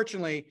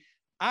 Unfortunately,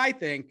 I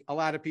think a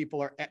lot of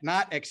people are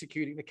not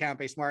executing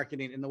account-based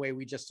marketing in the way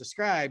we just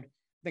described.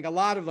 I think a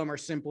lot of them are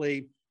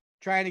simply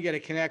trying to get a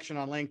connection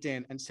on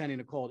LinkedIn and sending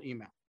a cold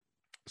email.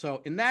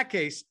 So in that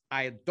case,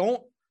 I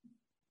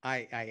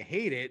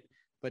hate it,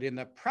 but in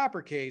the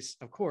proper case,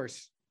 of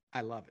course,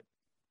 I love it.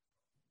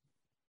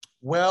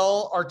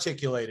 Well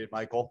articulated,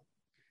 Michael.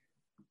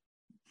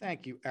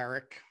 Thank you,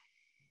 Eric.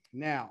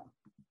 Now,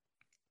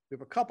 we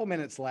have a couple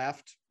minutes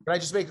left. Can I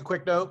just make a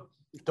quick note?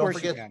 Don't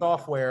forget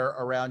software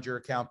around your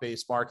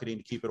account-based marketing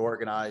to keep it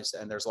organized.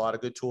 And there's a lot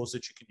of good tools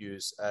that you can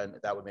use, and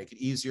that would make it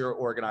easier,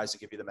 organized,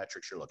 and give you the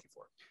metrics you're looking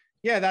for.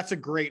 Yeah, that's a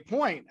great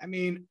point. I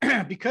mean,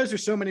 because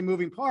there's so many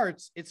moving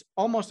parts, it's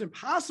almost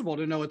impossible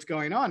to know what's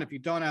going on if you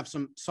don't have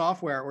some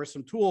software or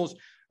some tools,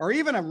 or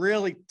even a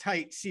really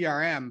tight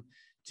CRM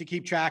to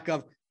keep track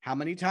of how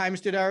many times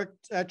did Eric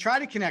try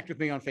to connect with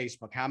me on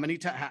Facebook? How many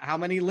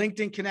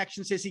LinkedIn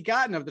connections has he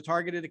gotten of the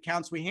targeted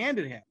accounts we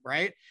handed him,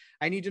 right?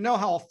 I need to know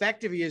how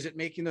effective he is at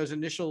making those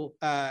initial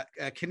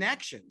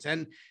connections.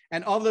 And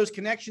of those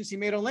connections he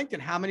made on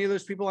LinkedIn, how many of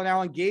those people are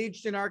now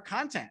engaged in our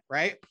content,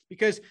 right?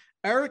 Because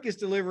Eric is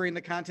delivering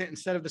the content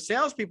instead of the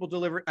salespeople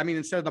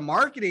instead of the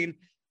marketing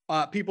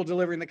people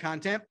delivering the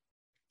content.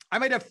 I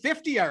might have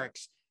 50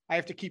 Erics I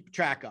have to keep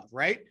track of,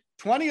 right?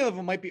 20 of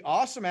them might be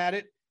awesome at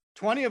it.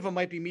 20 of them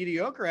might be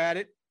mediocre at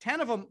it.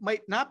 10 of them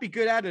might not be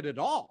good at it at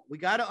all. We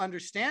got to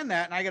understand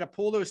that. And I got to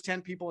pull those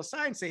 10 people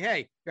aside and say,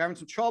 hey, you're having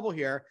some trouble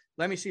here.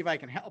 Let me see if I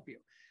can help you.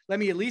 Let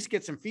me at least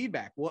get some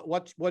feedback.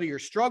 What are your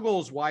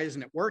struggles? Why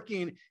isn't it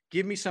working?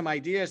 Give me some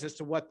ideas as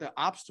to what the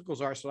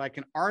obstacles are so I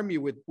can arm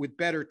you with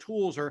better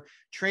tools or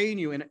train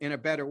you in a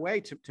better way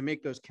to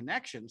make those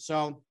connections.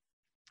 So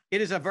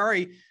it is a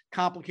very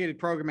complicated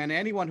program, and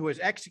anyone who has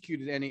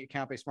executed any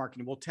account-based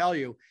marketing will tell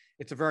you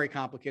it's a very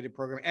complicated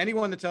program.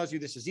 Anyone that tells you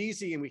this is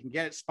easy and we can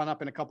get it spun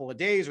up in a couple of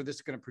days, or this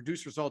is going to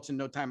produce results in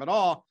no time at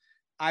all,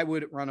 I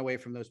would run away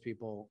from those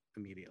people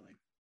immediately.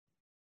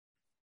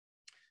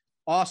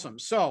 Awesome.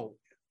 So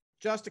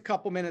just a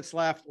couple minutes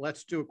left.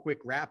 Let's do a quick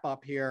wrap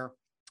up here.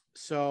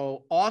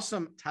 So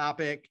awesome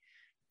topic.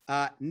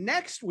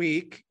 Next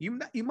week,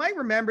 you might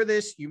remember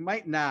this, you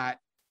might not,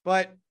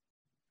 but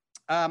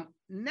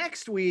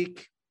next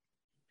week,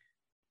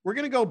 we're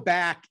going to go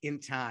back in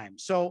time.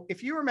 So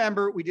if you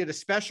remember, we did a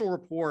special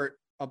report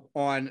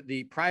on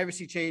the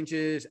privacy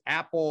changes,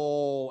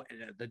 Apple,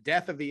 the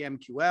death of the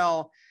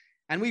MQL,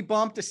 and we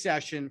bumped a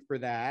session for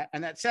that.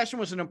 And that session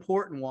was an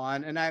important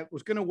one. And I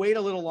was going to wait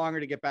a little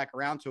longer to get back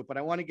around to it, but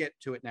I want to get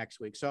to it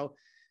next week. So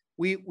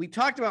we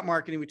talked about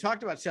marketing. We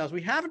talked about sales.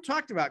 We haven't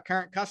talked about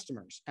current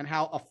customers and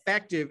how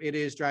effective it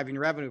is driving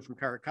revenue from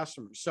current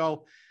customers.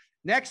 So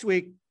next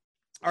week,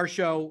 our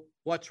show,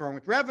 What's Wrong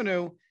with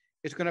Revenue,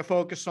 is going to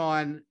focus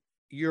on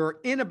your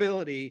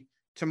inability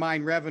to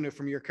mine revenue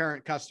from your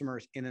current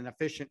customers in an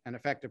efficient and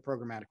effective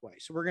programmatic way.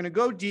 So we're going to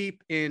go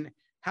deep in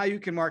how you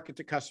can market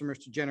to customers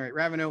to generate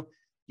revenue.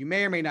 You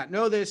may or may not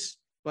know this,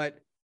 but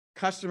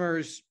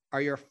customers are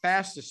your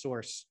fastest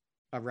source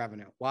of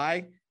revenue.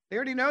 Why? they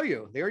already know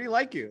you. They already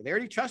like you. They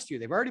already trust you.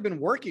 They've already been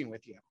working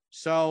with you.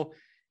 So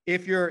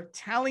if you're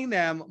telling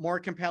them more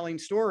compelling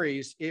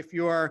stories, if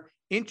you're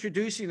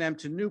introducing them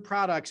to new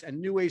products and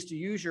new ways to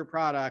use your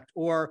product,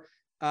 or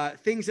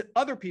things that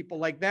other people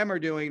like them are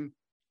doing,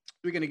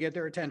 you're going to get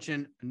their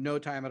attention in no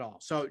time at all.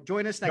 So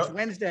join us next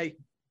Wednesday.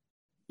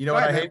 You know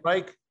what I hate,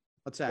 Mike?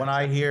 What's that? When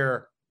I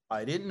hear,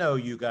 I didn't know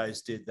you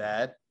guys did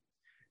that.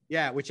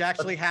 Yeah, which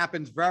actually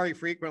happens very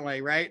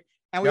frequently, right?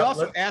 And we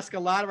also ask a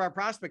lot of our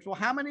prospects, well,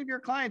 how many of your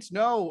clients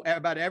know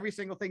about every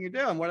single thing you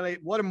do? And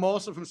what do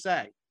most of them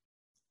say?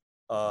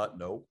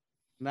 No.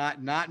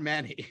 Not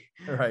many.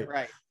 Right.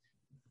 Right.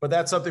 But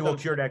that's something we'll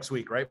cure next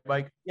week, right,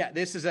 Mike? Yeah,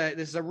 this is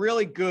a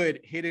really good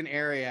hidden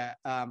area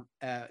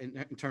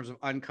in terms of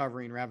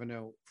uncovering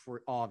revenue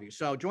for all of you.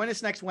 So join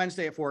us next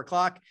Wednesday at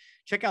 4:00.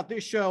 Check out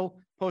this show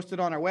posted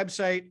on our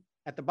website.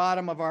 At the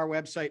bottom of our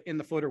website in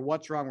the footer,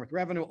 What's Wrong with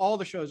Revenue? All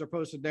the shows are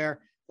posted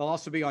there. They'll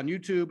also be on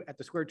YouTube at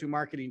the Square 2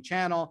 Marketing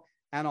channel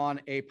and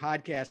on a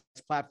podcast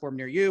platform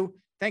near you.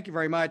 Thank you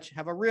very much.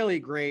 Have a really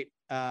great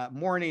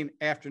morning,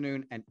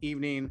 afternoon, and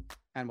evening,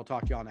 and we'll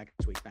talk to you all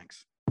next week.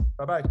 Thanks.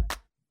 Bye-bye.